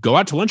who go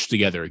out to lunch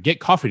together,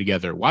 get coffee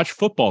together, watch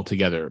football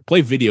together,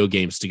 play video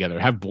games together,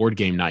 have board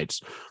game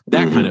nights,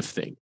 that kind of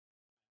thing.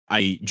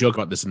 I joke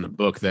about this in the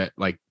book that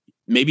like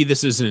maybe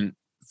this isn't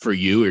for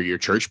you or your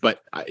church,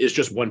 but it's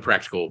just one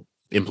practical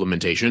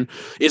implementation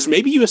is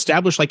maybe you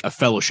establish like a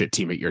fellowship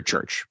team at your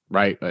church,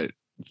 right?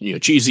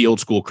 Cheesy old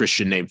school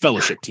Christian name,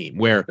 fellowship team,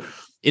 where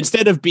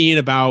instead of being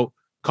about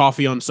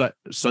coffee on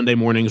Sunday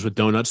mornings with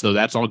donuts, though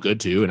that's all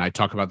good too. And I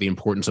talk about the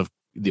importance of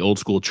the old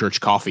school church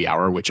coffee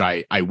hour, which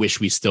I wish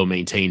we still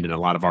maintained in a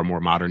lot of our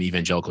more modern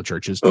evangelical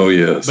churches. Oh,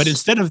 yes. But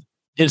instead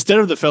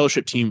of the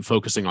fellowship team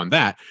focusing on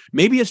that,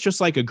 maybe it's just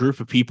like a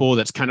group of people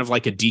that's kind of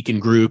like a deacon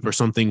group or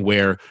something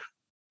where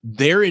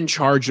they're in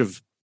charge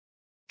of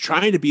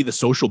trying to be the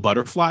social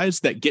butterflies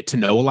that get to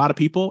know a lot of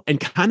people and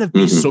kind of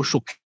be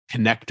social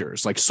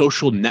connectors, like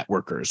social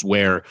networkers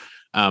where,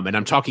 and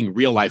I'm talking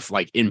real life,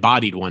 like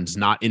embodied ones,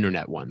 not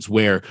internet ones,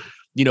 where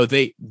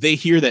they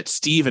hear that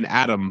Steve and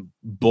Adam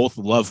both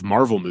love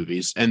Marvel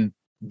movies,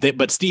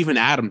 but Steve and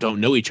Adam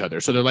don't know each other.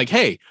 So they're like,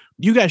 hey,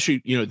 you guys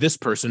should, this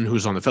person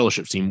who's on the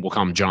fellowship team, we'll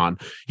call him John.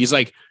 He's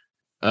like,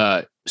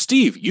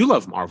 Steve, you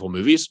love Marvel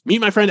movies. Meet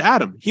my friend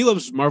Adam. He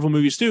loves Marvel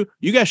movies too.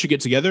 You guys should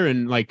get together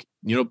and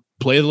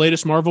play the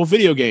latest Marvel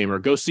video game or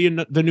go see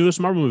the newest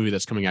Marvel movie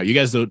that's coming out. You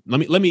guys don't,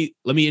 let me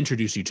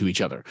introduce you to each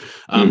other.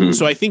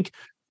 So I think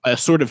a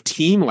sort of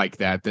team like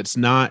that's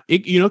not,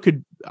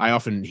 I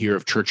often hear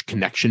of church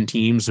connection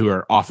teams who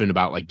are often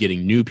about like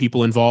getting new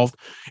people involved.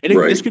 And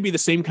this could be the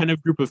same kind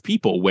of group of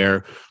people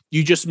where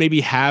you just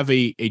maybe have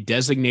a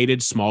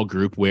designated small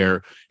group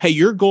where, hey,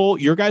 your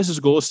guys'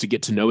 goal is to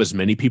get to know as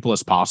many people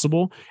as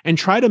possible and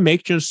try to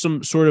make just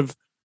some sort of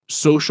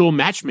social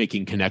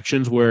matchmaking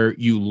connections where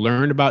you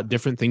learn about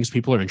different things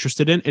people are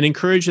interested in and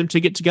encourage them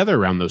to get together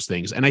around those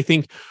things. And I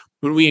think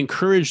when we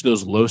encourage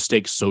those low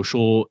stakes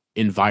social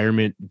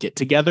environment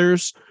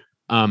get-togethers,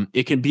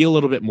 it can be a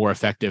little bit more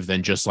effective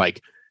than just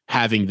like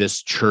having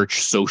this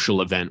church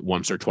social event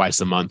once or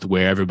twice a month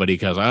where everybody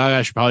goes, I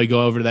should probably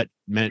go over to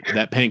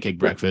that pancake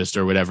breakfast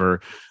or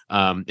whatever.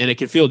 And it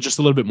can feel just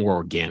a little bit more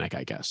organic,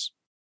 I guess.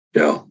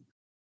 Yeah,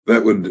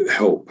 that would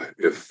help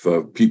if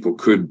people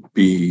could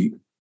be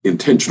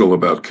intentional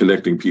about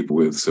connecting people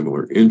with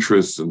similar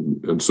interests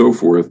and so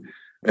forth,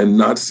 and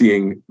not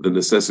seeing the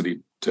necessity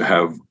to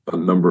have a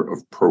number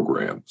of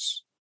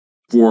programs,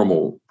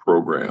 formal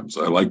programs.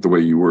 I like the way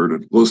you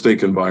worded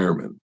low-stake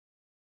environment.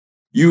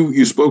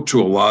 You spoke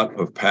to a lot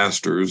of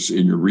pastors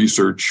in your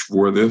research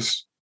for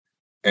this.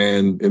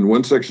 And in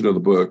one section of the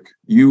book,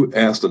 you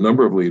asked a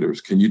number of leaders,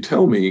 can you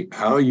tell me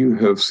how you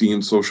have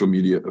seen social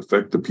media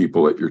affect the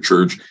people at your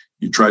church?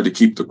 You tried to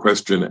keep the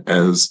question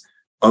as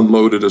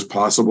unloaded as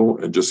possible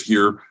and just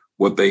hear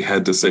what they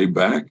had to say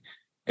back.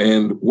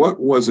 And what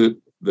was it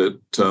that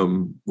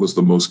was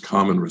the most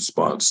common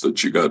response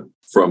that you got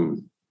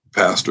from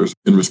pastors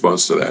in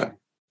response to that?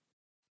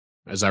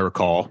 As I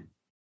recall,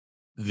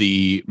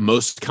 the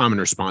most common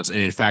response, and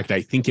in fact,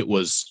 I think it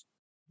was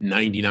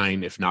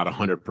 99, if not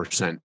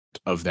 100%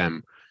 of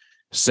them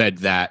said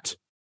that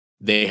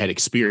they had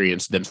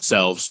experienced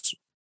themselves,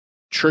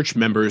 church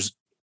members,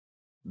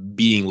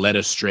 being led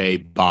astray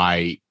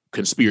by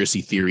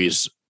conspiracy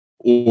theories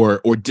or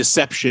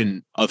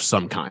deception of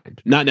some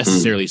kind, not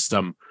necessarily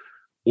some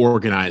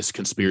organized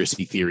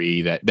conspiracy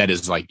theory that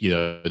is like,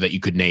 that you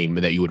could name,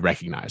 that you would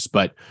recognize,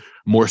 but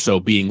more so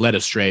being led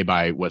astray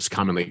by what's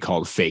commonly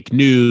called fake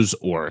news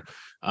or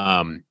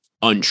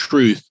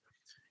untruth,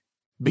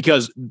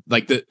 because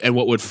and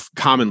what would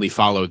commonly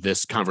follow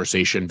this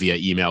conversation via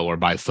email or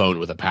by phone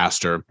with a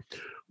pastor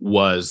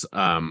was,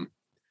 I'd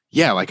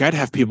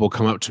have people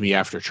come up to me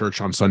after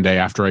church on Sunday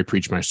after I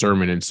preach my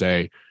sermon and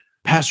say,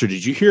 Pastor,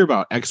 did you hear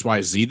about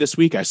XYZ this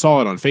week? I saw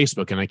it on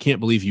Facebook and I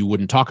can't believe you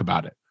wouldn't talk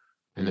about it.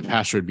 And the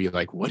pastor would be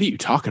like, what are you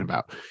talking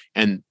about?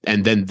 And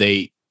then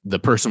the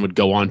person would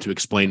go on to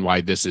explain why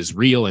this is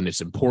real and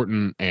it's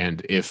important.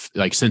 And if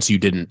since you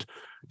didn't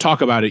talk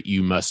about it,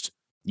 you must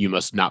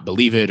not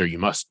believe it, or you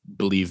must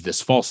believe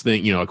this false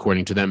thing,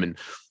 according to them.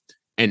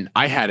 And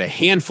I had a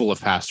handful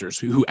of pastors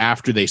who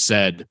after they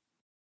said,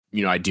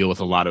 I deal with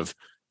a lot of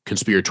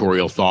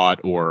conspiratorial thought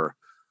or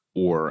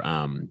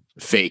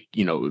fake,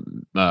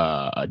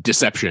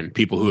 deception,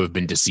 people who have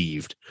been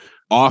deceived,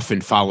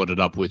 often followed it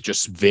up with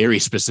just very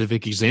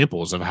specific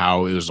examples of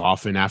how it was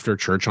often after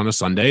church on a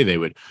Sunday, they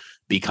would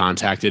be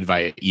contacted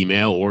via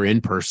email or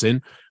in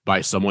person by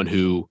someone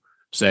who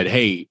said,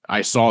 hey,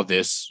 I saw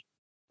this,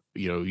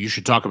 you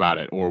should talk about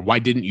it, or why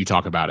didn't you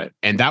talk about it?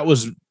 And that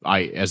was,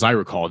 as I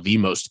recall, the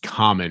most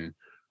common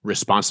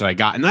response that I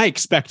got. And I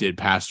expected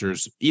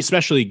pastors,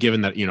 especially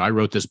given that, I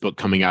wrote this book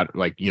coming out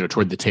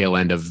toward the tail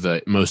end of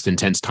the most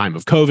intense time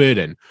of COVID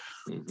and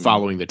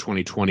following the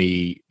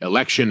 2020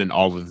 election and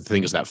all of the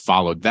things that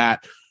followed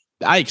that.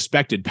 I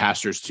expected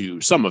pastors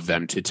some of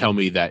them to tell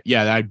me that,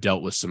 I've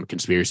dealt with some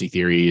conspiracy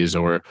theories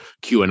or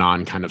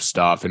QAnon kind of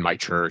stuff in my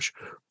church.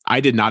 I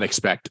did not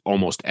expect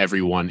almost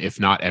everyone, if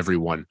not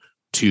everyone,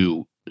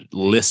 to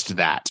list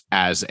that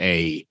as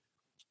a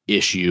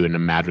issue and a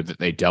matter that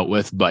they dealt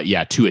with, but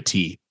to a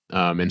T.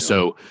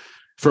 So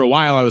for a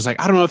while I was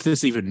like, I don't know if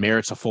this even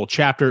merits a full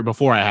chapter.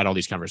 Before I had all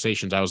these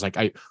conversations, I was like,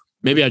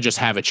 maybe I just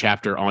have a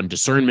chapter on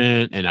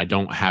discernment and I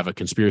don't have a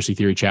conspiracy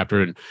theory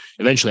chapter. And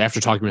eventually, after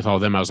talking with all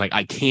of them, I was like,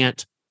 I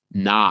can't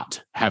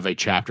not have a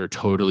chapter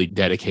totally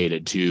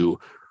dedicated to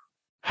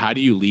how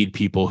do you lead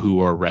people who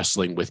are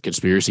wrestling with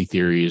conspiracy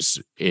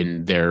theories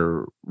in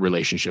their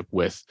relationship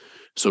with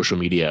social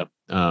media.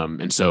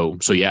 So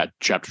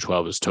chapter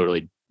 12 is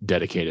totally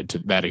dedicated to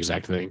that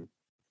exact thing.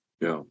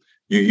 Yeah.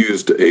 You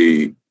used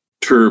a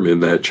term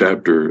in that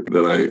chapter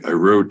that I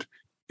wrote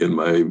in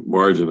my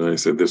margin, and I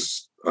said,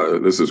 this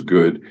is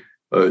good.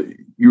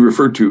 You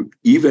referred to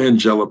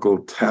evangelical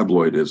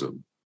tabloidism.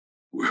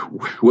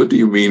 What do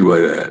you mean by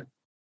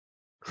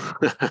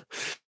that?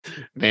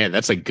 Man,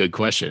 that's a good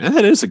question. And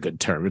that is a good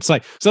term. It's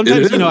like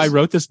sometimes, I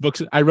wrote this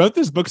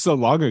book so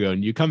long ago,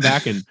 and you come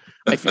back and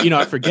I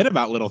forget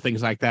about little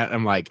things like that.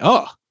 I'm like,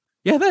 oh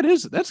yeah,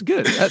 that's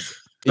good.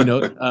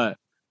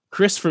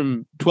 Chris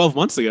from 12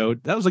 months ago,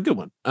 that was a good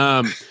one.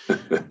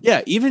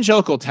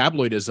 Evangelical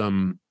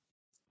tabloidism.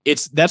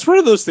 That's one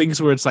of those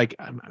things where it's like,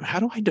 how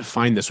do I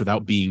define this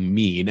without being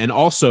mean? And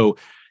also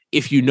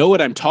if you know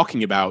what I'm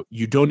talking about,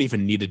 you don't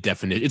even need a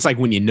definition. It's like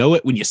when you know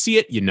it, when you see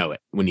it, you know it.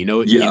 When you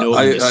know it, Yeah, you know it.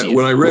 When you see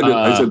when it. I read it,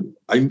 I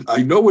said,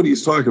 I know what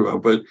he's talking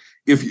about, but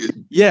if you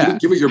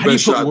give it your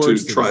best shot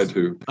to try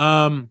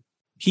to.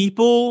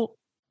 People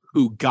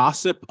who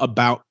gossip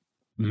about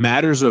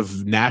matters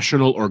of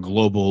national or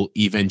global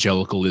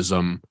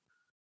evangelicalism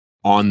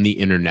on the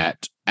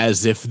internet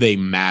as if they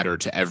matter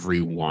to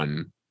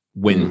everyone,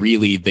 when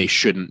really they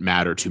shouldn't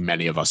matter to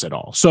many of us at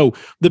all. So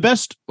the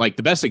best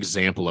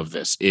example of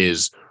this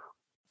is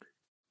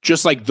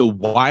just like the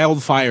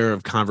wildfire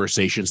of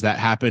conversations that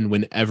happen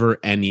whenever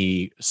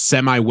any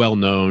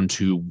semi-well-known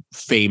to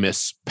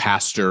famous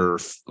pastor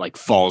like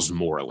falls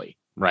morally,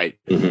 right?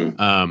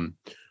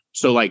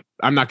 So like,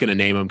 I'm not going to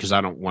name them because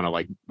I don't want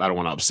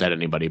to upset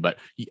anybody, but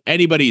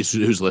anybody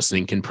who's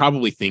listening can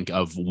probably think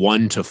of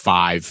 1 to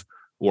 5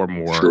 or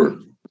more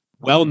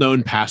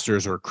well-known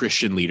pastors or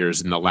Christian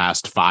leaders in the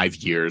last 5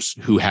 years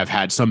who have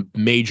had some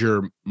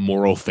major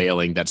moral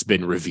failing that's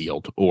been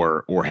revealed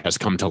or has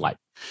come to light.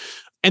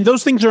 And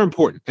those things are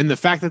important. And the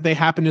fact that they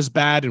happen is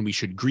bad and we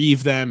should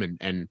grieve them.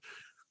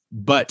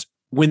 But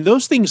when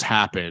those things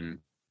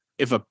happen,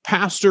 if a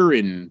pastor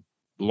in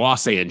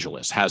Los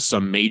Angeles has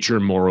some major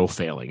moral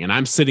failing, and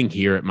I'm sitting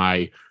here at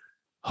my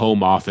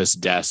home office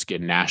desk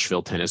in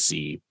Nashville,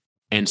 Tennessee,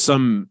 and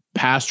some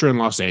pastor in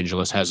Los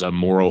Angeles has a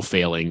moral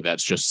failing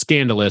that's just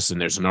scandalous,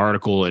 and there's an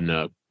article in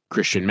a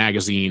Christian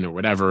magazine or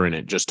whatever, and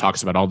it just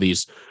talks about all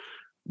these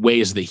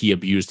ways that he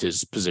abused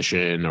his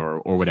position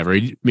or whatever.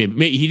 He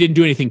didn't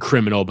do anything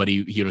criminal, but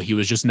he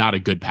was just not a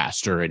good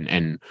pastor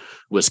and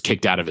was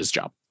kicked out of his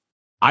job.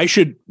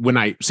 When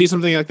I see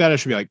something like that, I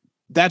should be like,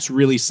 that's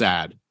really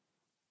sad,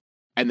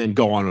 and then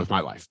go on with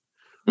my life.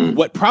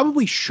 What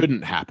probably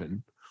shouldn't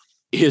happen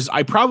is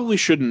I probably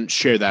shouldn't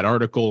share that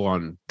article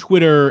on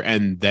Twitter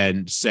and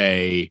then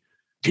say,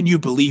 can you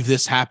believe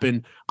this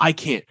happened? I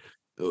can't,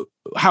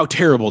 how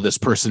terrible this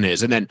person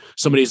is. And then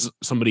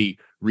somebody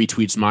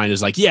retweets mine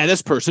is like, yeah,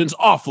 this person's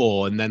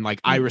awful. And then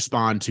like I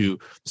respond to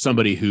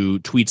somebody who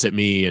tweets at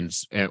me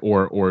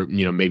or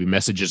maybe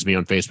messages me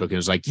on Facebook and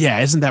is like,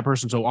 yeah, isn't that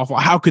person so awful?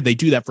 How could they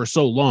do that for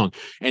so long?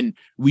 And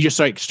we just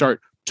like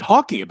start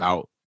talking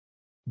about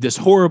this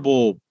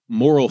horrible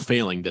moral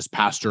failing this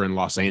pastor in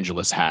Los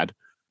Angeles had.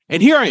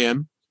 And here I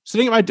am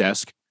sitting at my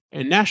desk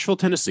in Nashville,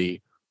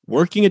 Tennessee,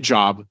 working a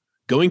job,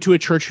 going to a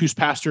church whose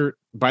pastor,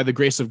 by the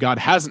grace of God,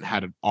 hasn't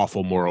had an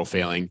awful moral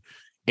failing,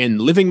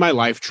 and living my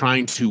life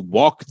trying to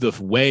walk the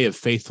way of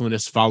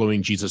faithfulness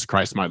following Jesus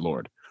Christ, my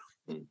Lord.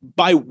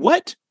 By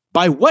what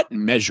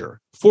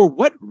measure, for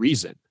what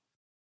reason,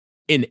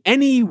 in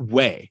any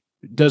way,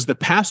 does the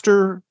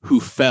pastor who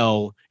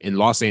fell in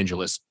Los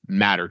Angeles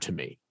matter to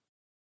me?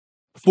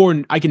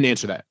 I can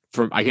answer that.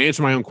 I can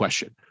answer my own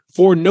question.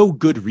 For no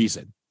good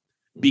reason.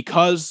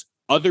 Because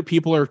other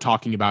people are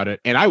talking about it,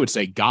 and I would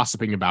say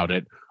gossiping about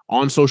it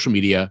on social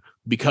media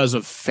because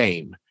of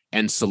fame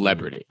and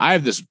celebrity. I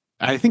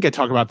think I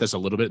talk about this a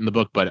little bit in the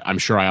book, but I'm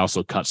sure I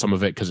also cut some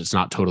of it because it's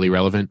not totally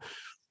relevant.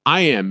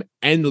 I am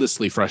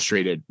endlessly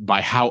frustrated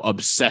by how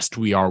obsessed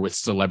we are with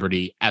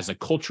celebrity as a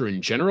culture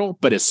in general,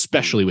 but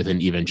especially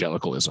within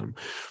evangelicalism.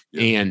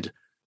 Yeah. And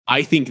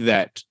I think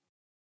that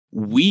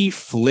we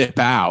flip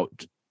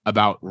out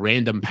about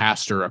random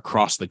pastor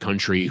across the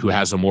country who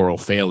has a moral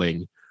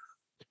failing,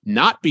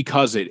 not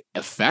because it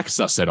affects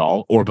us at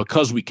all or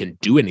because we can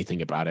do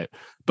anything about it,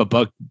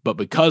 but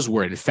because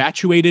we're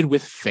infatuated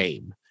with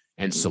fame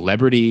and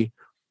celebrity,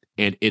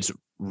 and it's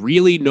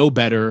really no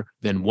better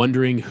than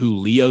wondering who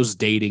Leo's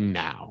dating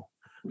now.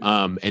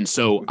 And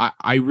so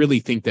I really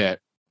think that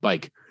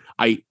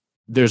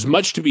there's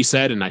much to be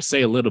said, and I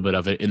say a little bit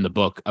of it in the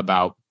book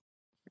about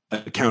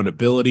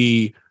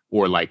accountability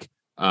or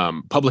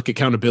public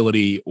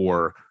accountability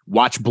or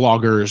watch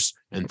bloggers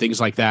and things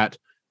like that.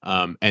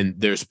 And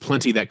there's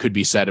plenty that could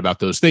be said about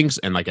those things.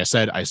 And like I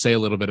said, I say a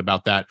little bit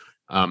about that.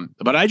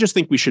 But I just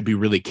think we should be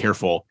really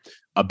careful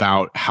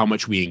about how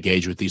much we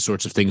engage with these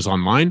sorts of things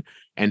online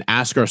and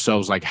ask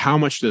ourselves, like, how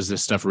much does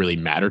this stuff really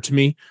matter to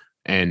me?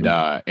 And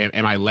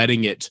am I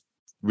letting it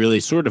really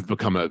sort of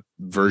become a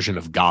version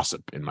of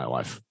gossip in my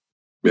life?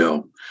 Yeah.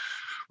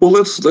 Well,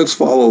 let's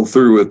follow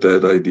through with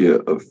that idea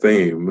of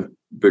fame,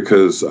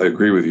 because I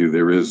agree with you.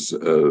 There is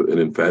an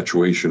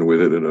infatuation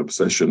with it, an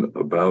obsession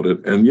about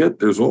it, and yet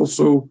there's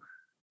also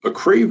a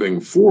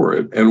craving for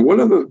it. And one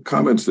of the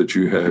comments that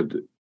you had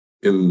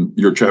in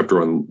your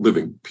chapter on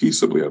living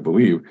peaceably, I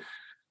believe,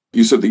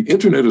 you said the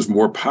internet is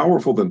more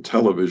powerful than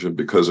television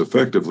because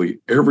effectively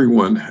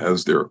everyone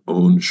has their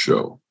own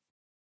show.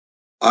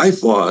 I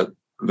thought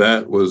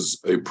that was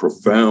a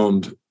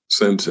profound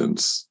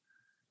sentence.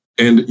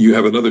 And you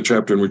have another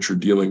chapter in which you're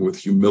dealing with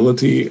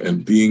humility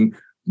and being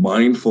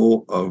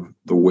mindful of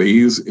the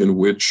ways in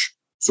which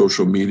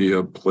social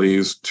media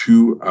plays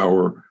to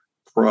our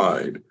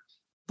pride.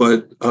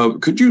 But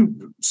could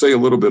you say a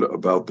little bit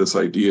about this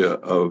idea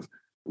of,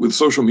 with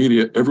social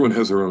media, everyone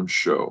has their own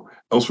show?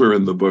 Elsewhere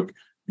in the book,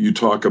 you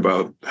talk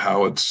about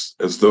how it's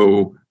as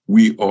though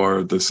we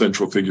are the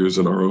central figures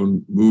in our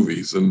own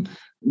movies. And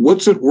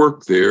What's at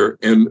work there?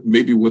 And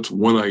maybe what's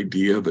one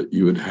idea that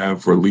you would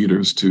have for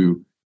leaders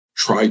to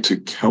try to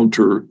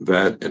counter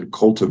that and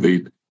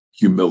cultivate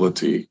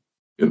humility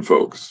in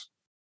folks?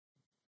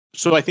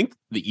 So I think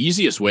the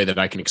easiest way that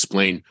I can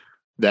explain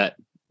that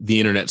the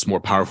internet's more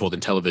powerful than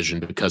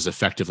television, because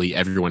effectively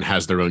everyone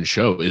has their own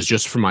show, is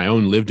just from my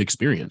own lived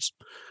experience.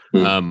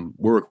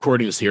 We're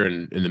recording this here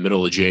in the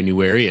middle of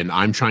January, and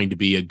I'm trying to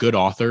be a good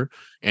author,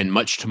 and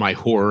much to my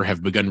horror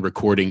have begun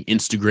recording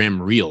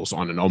Instagram reels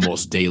on an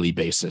almost daily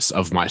basis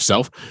of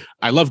myself.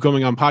 I love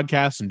going on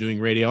podcasts and doing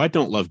radio. I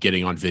don't love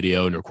getting on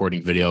video and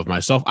recording video of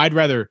myself. I'd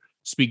rather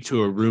speak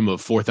to a room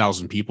of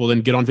 4,000 people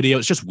than get on video.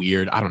 It's just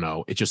weird. I don't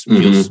know. It just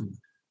feels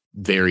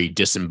very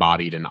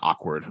disembodied and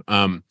awkward.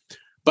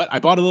 But I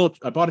bought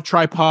a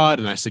tripod,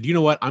 and I said, you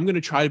know what? I'm going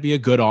to try to be a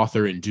good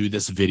author and do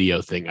this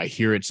video thing. I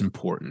hear it's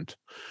important.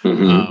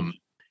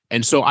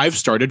 And so I've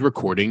started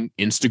recording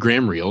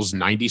Instagram reels,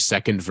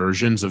 90-second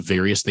versions of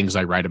various things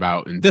I write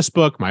about in this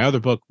book, my other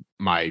book,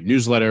 my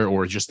newsletter,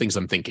 or just things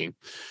I'm thinking.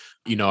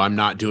 You know, I'm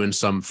not doing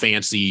some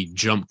fancy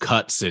jump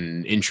cuts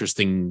and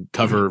interesting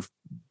cover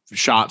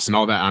shots and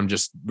all that. I'm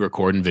just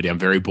recording video. I'm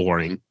very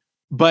boring.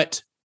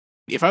 But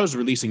if I was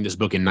releasing this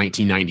book in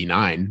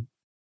 1999,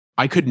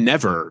 I could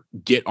never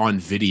get on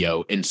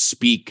video and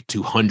speak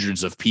to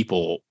hundreds of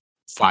people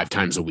 5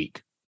 times a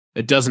week.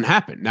 It doesn't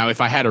happen. Now,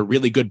 if I had a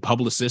really good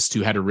publicist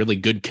who had a really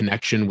good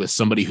connection with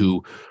somebody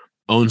who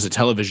owns a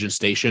television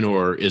station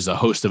or is a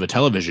host of a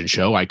television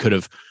show, I could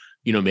have,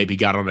 you know, maybe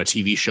got on a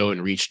TV show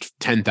and reached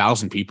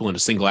 10,000 people in a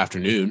single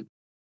afternoon.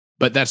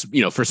 But that's,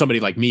 you know, for somebody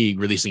like me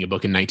releasing a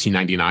book in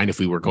 1999, if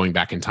we were going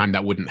back in time,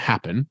 that wouldn't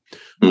happen.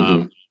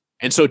 And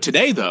so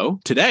today,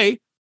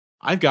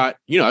 I've got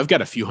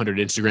a few hundred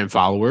Instagram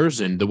followers,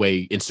 and the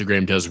way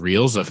Instagram does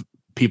reels of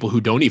people who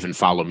don't even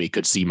follow me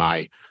could see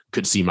my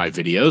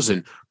videos.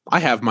 And I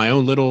have my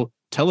own little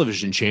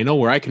television channel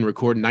where I can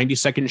record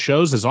 90-second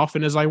shows as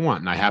often as I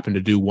want. And I happen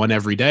to do one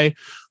every day,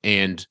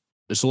 and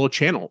it's a little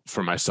channel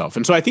for myself.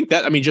 And so I think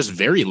that, I mean, just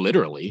very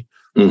literally,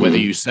 whether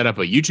you set up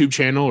a YouTube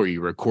channel or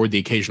you record the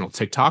occasional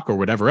TikTok or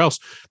whatever else,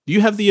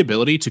 you have the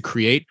ability to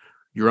create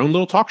your own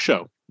little talk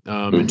show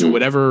into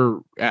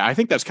whatever. I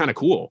think that's kind of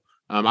cool.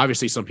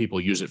 Obviously, some people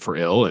use it for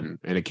ill and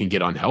it can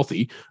get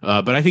unhealthy,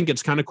 but I think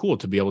it's kind of cool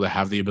to be able to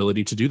have the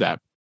ability to do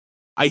that.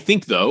 I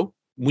think, though,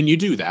 when you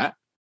do that,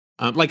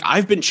 like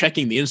I've been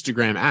checking the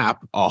Instagram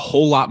app a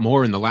whole lot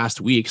more in the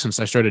last week since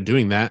I started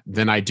doing that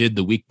than I did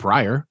the week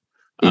prior.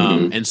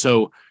 And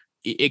so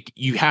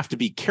you have to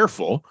be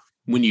careful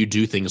when you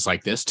do things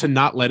like this to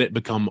not let it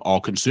become all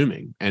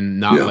consuming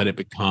and not let it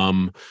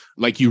become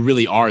like you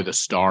really are the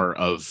star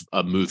of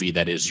a movie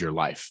that is your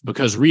life.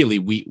 Because really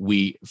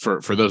we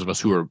for those of us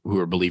who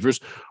are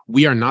believers,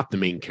 we are not the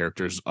main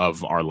characters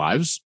of our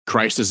lives.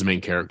 Christ is the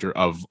main character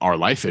of our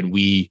life, and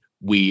we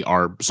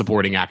are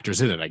supporting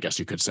actors in it, I guess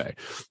you could say.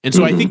 And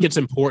so I think it's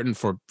important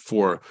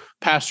for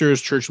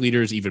pastors, church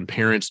leaders, even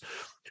parents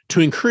to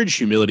encourage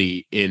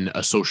humility in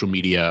a social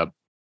media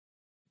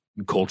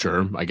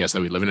culture, I guess,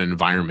 that we live in, an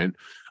environment.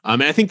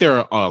 And I think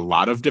there are a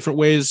lot of different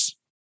ways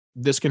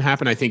this can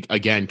happen. I think,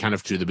 again, kind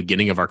of to the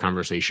beginning of our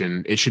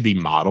conversation, it should be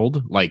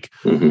modeled, like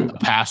a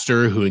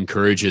pastor who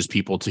encourages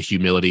people to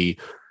humility,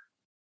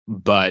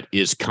 but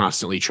is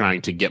constantly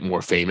trying to get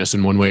more famous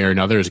in one way or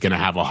another is going to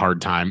have a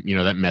hard time. You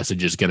know, that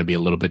message is going to be a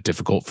little bit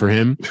difficult for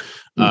him.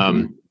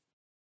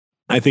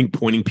 I think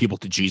pointing people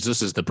to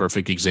Jesus is the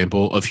perfect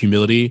example of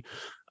humility,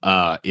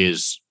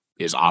 is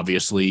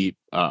obviously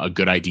a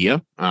good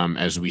idea,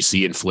 as we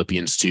see in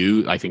Philippians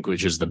 2, I think,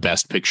 which is the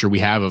best picture we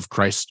have of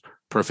Christ's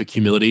perfect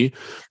humility.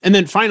 And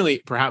then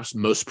finally, perhaps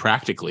most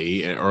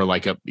practically, or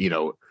like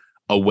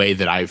a way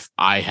that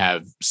I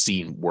have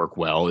seen work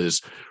well,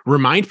 is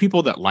remind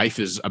people that life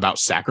is about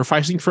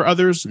sacrificing for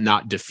others,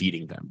 not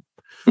defeating them.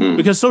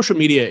 Because social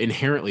media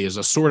inherently is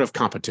a sort of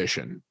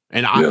competition.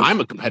 And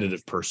I'm a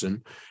competitive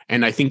person.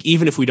 And I think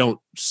even if we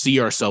don't see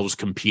ourselves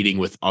competing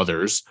with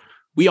others,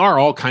 we are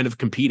all kind of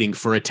competing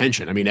for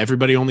attention. I mean,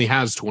 everybody only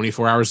has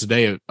 24 hours a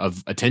day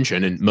of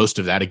attention, and most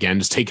of that, again,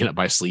 is taken up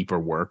by sleep or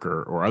work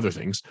or other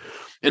things.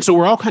 And so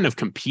we're all kind of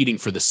competing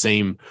for the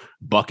same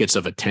buckets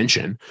of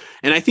attention.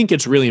 And I think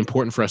it's really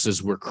important for us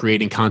as we're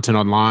creating content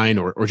online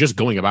or just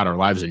going about our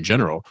lives in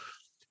general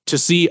to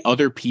see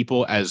other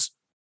people as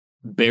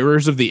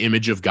bearers of the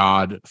image of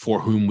God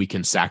for whom we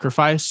can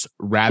sacrifice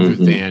rather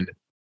than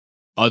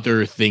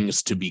other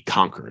things to be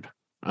conquered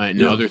and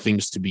other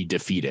things to be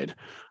defeated.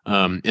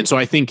 And so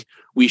I think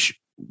we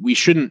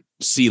shouldn't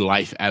see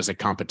life as a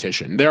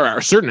competition. There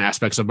are certain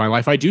aspects of my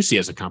life I do see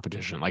as a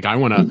competition. Like I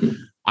want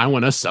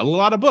to sell a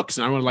lot of books,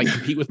 and I want to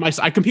compete with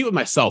myself. I compete with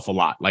myself a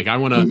lot. Like I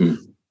want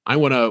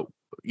to,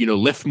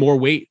 lift more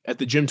weight at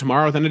the gym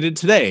tomorrow than I did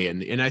today.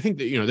 And I think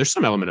that, there's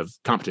some element of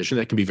competition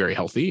that can be very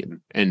healthy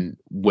and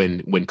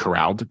when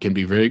corralled can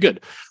be very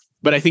good.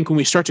 But I think when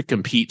we start to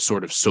compete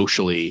sort of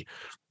socially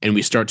and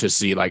we start to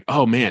see like,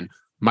 oh man,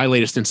 my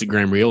latest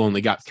Instagram reel only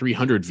got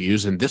 300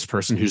 views, and this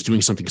person who's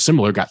doing something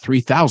similar got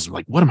 3,000.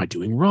 Like, what am I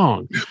doing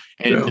wrong?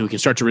 And we can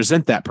start to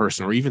resent that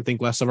person or even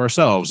think less of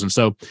ourselves. And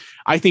so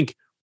I think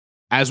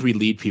as we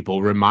lead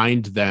people,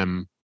 remind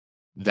them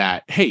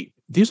that, hey,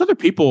 these other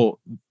people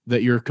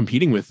that you're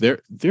competing with,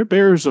 they're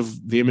bearers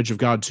of the image of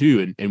God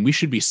too. And we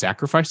should be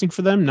sacrificing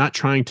for them, not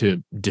trying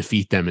to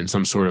defeat them in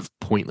some sort of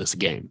pointless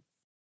game.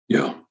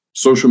 Yeah.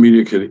 Social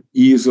media can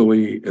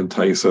easily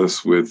entice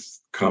us with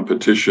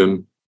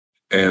competition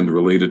and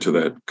related to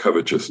that,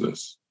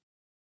 covetousness.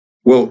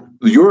 Well,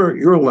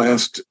 your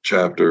last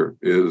chapter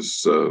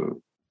is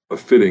a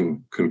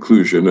fitting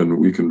conclusion, and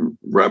we can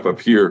wrap up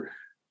here.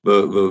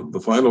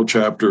 The final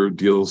chapter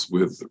deals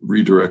with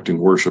redirecting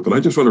worship, and I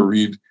just want to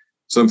read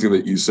something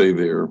that you say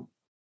there.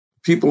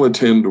 People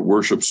attend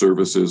worship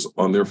services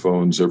on their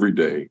phones every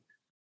day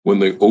when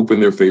they open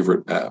their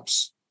favorite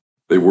apps.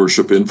 They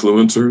worship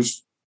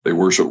influencers, they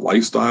worship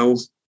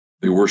lifestyles,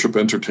 they worship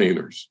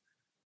entertainers.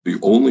 The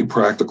only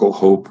practical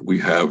hope we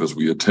have as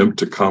we attempt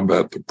to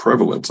combat the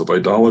prevalence of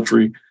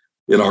idolatry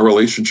in our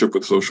relationship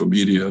with social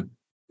media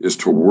is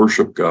to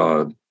worship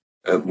God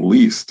at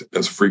least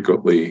as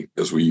frequently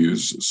as we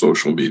use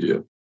social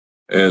media.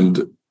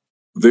 And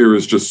there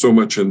is just so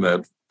much in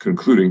that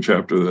concluding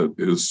chapter that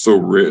is so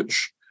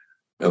rich,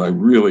 and I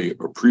really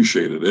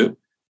appreciated it.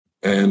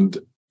 And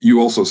you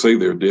also say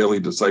there, daily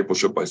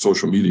discipleship by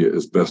social media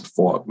is best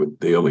fought with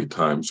daily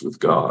times with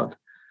God.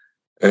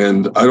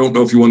 And I don't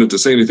know if you wanted to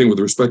say anything with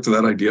respect to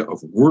that idea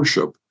of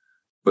worship,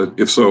 but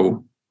if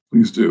so,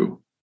 please do.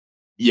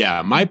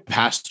 Yeah, my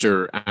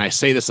pastor, and I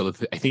say this, I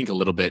think, a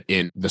little bit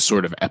in the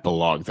sort of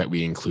epilogue that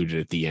we included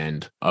at the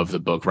end of the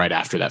book, right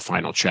after that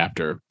final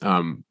chapter.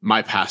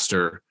 My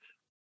pastor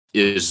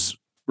is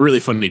really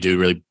funny dude,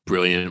 really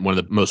brilliant, one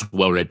of the most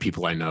well-read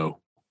people I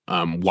know,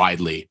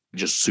 widely,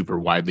 just super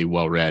widely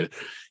well-read.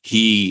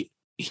 He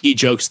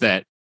jokes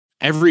that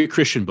every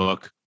Christian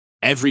book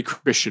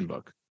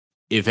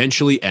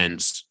eventually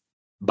ends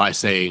by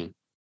saying,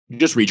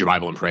 just read your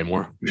Bible and pray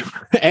more.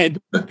 And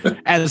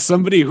as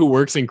somebody who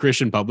works in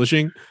Christian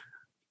publishing,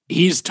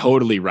 he's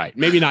totally right.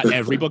 Maybe not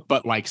every book,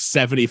 but like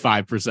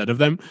 75% of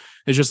them.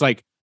 It's just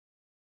like,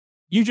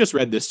 you just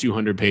read this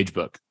 200-page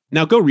book.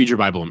 Now go read your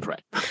Bible and pray.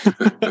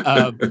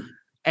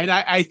 And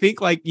I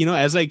think, like, you know,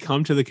 as I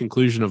come to the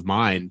conclusion of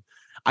mine,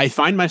 I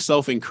find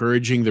myself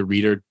encouraging the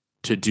reader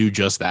to do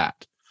just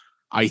that.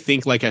 I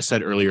think, like I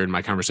said earlier in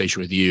my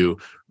conversation with you,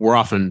 we're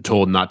often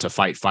told not to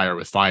fight fire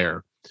with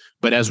fire.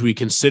 But as we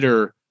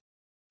consider,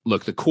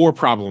 look, the core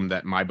problem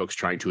that my book's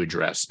trying to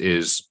address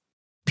is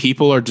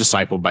people are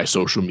discipled by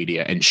social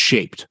media and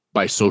shaped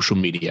by social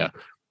media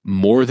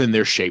more than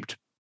they're shaped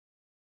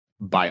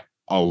by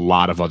a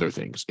lot of other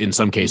things. In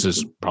some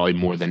cases, probably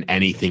more than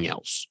anything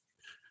else.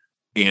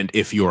 And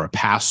if you're a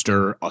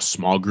pastor, a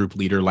small group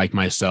leader like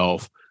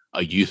myself,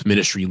 a youth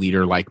ministry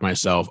leader like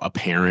myself, a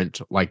parent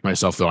like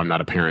myself, though I'm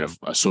not a parent of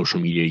a social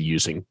media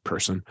using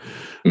person.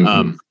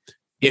 Mm-hmm.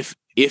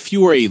 If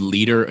you are a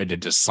leader and a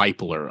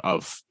discipler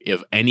of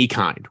any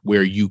kind,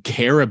 where you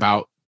care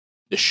about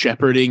the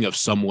shepherding of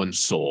someone's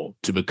soul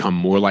to become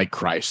more like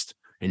Christ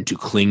and to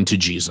cling to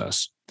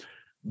Jesus,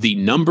 the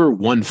number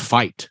one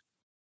fight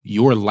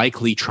you're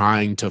likely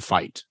trying to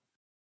fight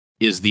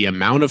is the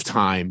amount of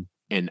time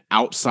and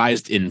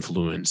outsized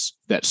influence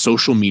that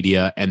social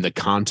media and the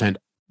content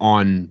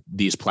on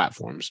these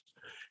platforms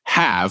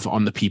have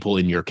on the people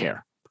in your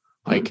care.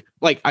 I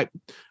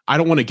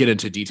don't want to get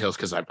into details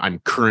because I'm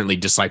currently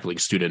discipling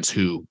students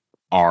who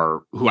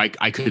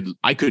I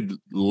could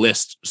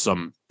list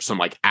some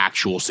like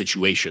actual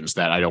situations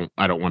that I don't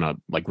want to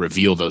like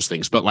reveal those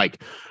things, but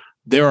like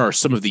there are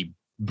some of the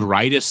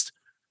brightest,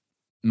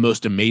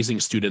 most amazing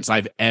students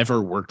I've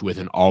ever worked with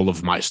in all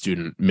of my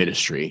student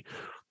ministry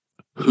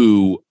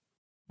who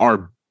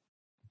are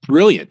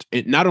brilliant,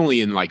 not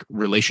only in like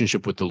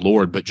relationship with the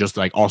Lord, but just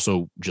like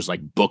also just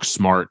like book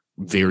smart,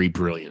 very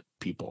brilliant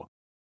people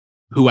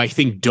who I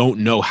think don't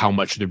know how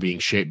much they're being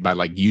shaped by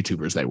like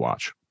YouTubers they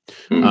watch.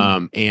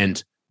 Mm-hmm.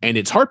 And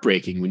it's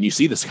heartbreaking when you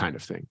see this kind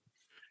of thing.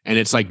 And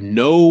it's like,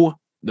 no,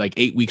 like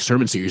 8-week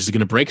sermon series is going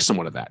to break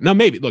someone of that. Now,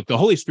 maybe look, the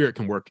Holy Spirit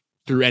can work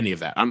through any of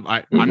that. I'm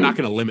not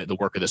going to limit the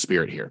work of the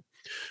Spirit here,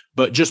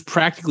 but just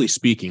practically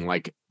speaking,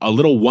 like a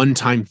little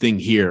one-time thing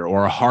here,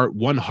 or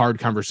one hard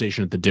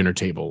conversation at the dinner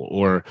table,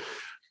 or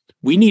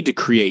we need to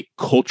create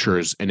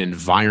cultures and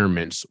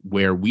environments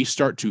where we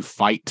start to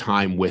fight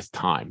time with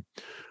time,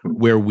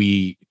 where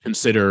we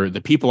consider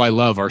the people I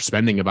love are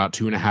spending about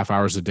 2.5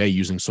 hours a day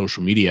using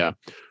social media.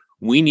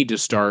 We need to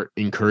start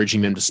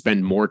encouraging them to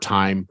spend more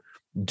time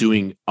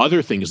doing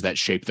other things that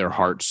shape their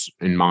hearts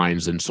and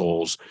minds and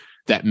souls,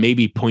 that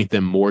maybe point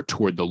them more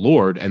toward the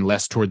Lord and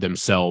less toward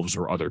themselves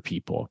or other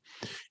people.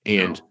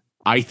 And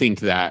I think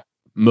that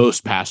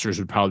most pastors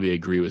would probably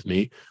agree with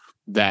me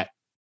that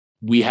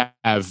we have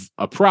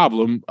a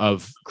problem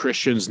of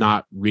Christians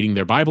not reading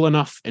their Bible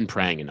enough and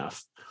praying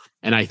enough.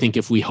 And I think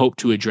if we hope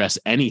to address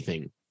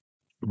anything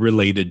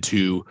related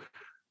to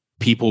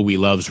people we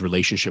love's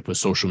relationship with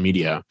social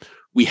media,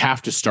 we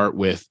have to start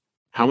with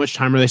how much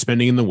time are they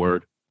spending in the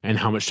Word and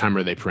how much time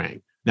are they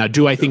praying? Now,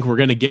 do I think we're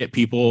going to get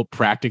people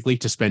practically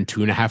to spend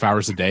 2.5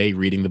 hours a day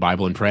reading the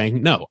Bible and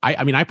praying? No.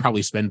 I mean, I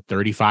probably spend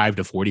 35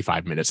 to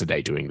 45 minutes a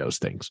day doing those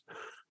things.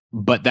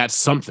 but that's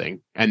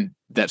something. And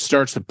that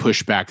starts to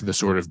push back the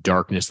sort of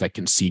darkness that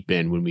can seep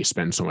in when we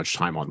spend so much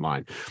time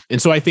online.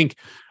 And so I think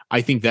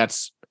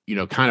that's,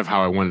 kind of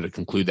how I wanted to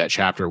conclude that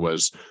chapter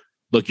was,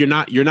 look, you're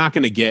not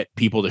going to get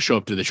people to show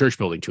up to the church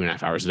building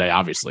 2.5 hours a day,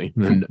 obviously,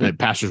 and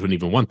pastors wouldn't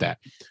even want that.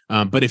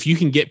 But if you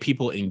can get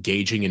people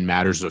engaging in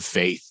matters of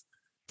faith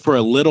for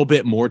a little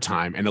bit more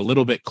time and a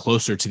little bit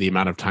closer to the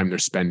amount of time they're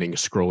spending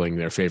scrolling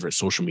their favorite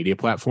social media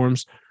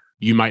platforms,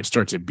 you might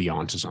start to be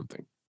onto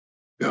something.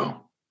 Yeah.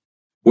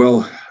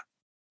 Well,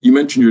 you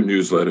mentioned your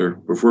newsletter.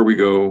 Before we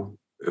go,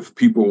 if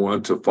people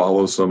want to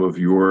follow some of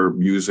your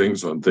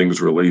musings on things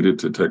related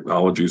to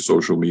technology,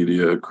 social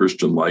media,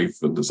 Christian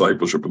life, and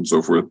discipleship and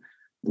so forth,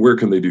 where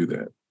can they do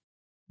that?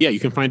 Yeah, you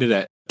can find it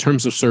at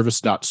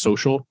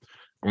termsofservice.social.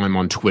 I'm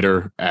on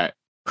Twitter at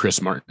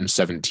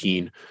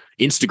ChrisMartin17.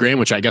 Instagram,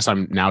 which I guess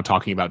I'm now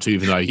talking about too,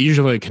 even though I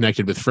usually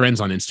connected with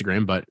friends on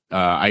Instagram, but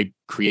I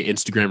create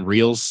Instagram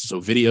Reels, so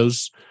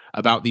videos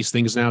about these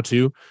things now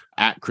too,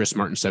 at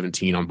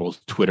ChrisMartin17 on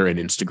both Twitter and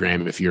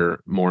Instagram if you're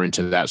more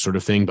into that sort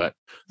of thing. But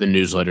the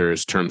newsletter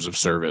is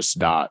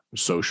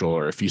termsofservice.social,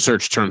 or if you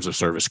search Terms of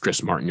Service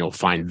Chris Martin, you'll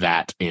find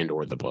that and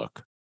or the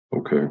book.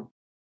 Okay.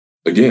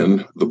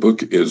 Again, the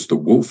book is The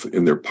Wolf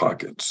in Their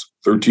Pockets,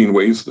 13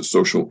 Ways the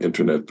Social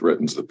Internet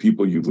Threatens the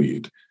People You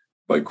Lead,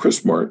 by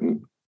Chris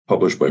Martin,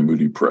 published by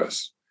Moody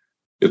Press.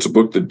 It's a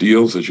book that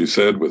deals, as you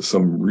said, with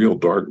some real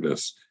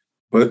darkness,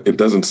 but it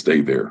doesn't stay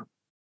there.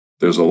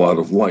 There's a lot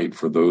of light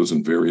for those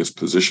in various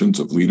positions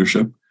of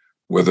leadership,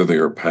 whether they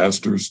are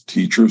pastors,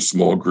 teachers,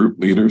 small group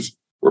leaders,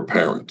 or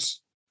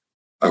parents.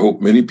 I hope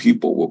many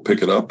people will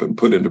pick it up and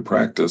put into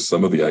practice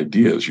some of the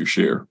ideas you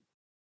share.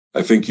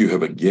 I think you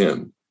have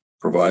again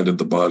provided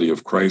the body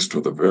of Christ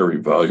with a very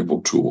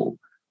valuable tool.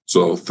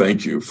 So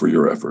thank you for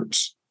your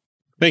efforts.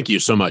 Thank you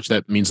so much.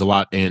 That means a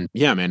lot. And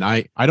yeah, man,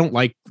 I don't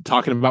like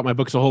talking about my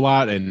books a whole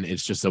lot. And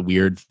it's just a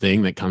weird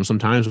thing that comes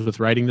sometimes with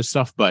writing this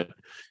stuff. But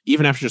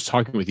even after just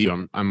talking with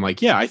you, I'm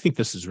like, yeah, I think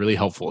this is really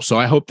helpful. So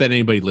I hope that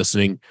anybody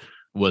listening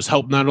was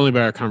helped not only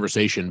by our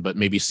conversation, but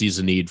maybe sees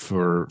a need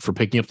for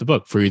picking up the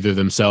book for either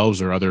themselves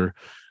or other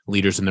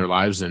leaders in their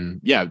lives. And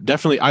yeah,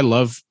 definitely, I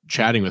love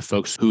chatting with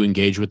folks who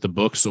engage with the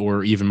books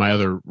or even my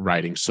other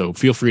writing. So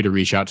feel free to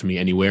reach out to me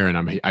anywhere,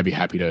 and I'd be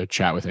happy to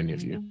chat with any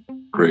of you.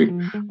 Great.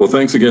 Well,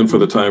 thanks again for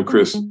the time,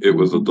 Chris. It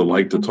was a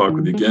delight to talk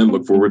with you again.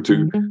 Look forward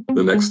to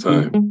the next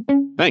time.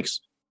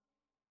 Thanks.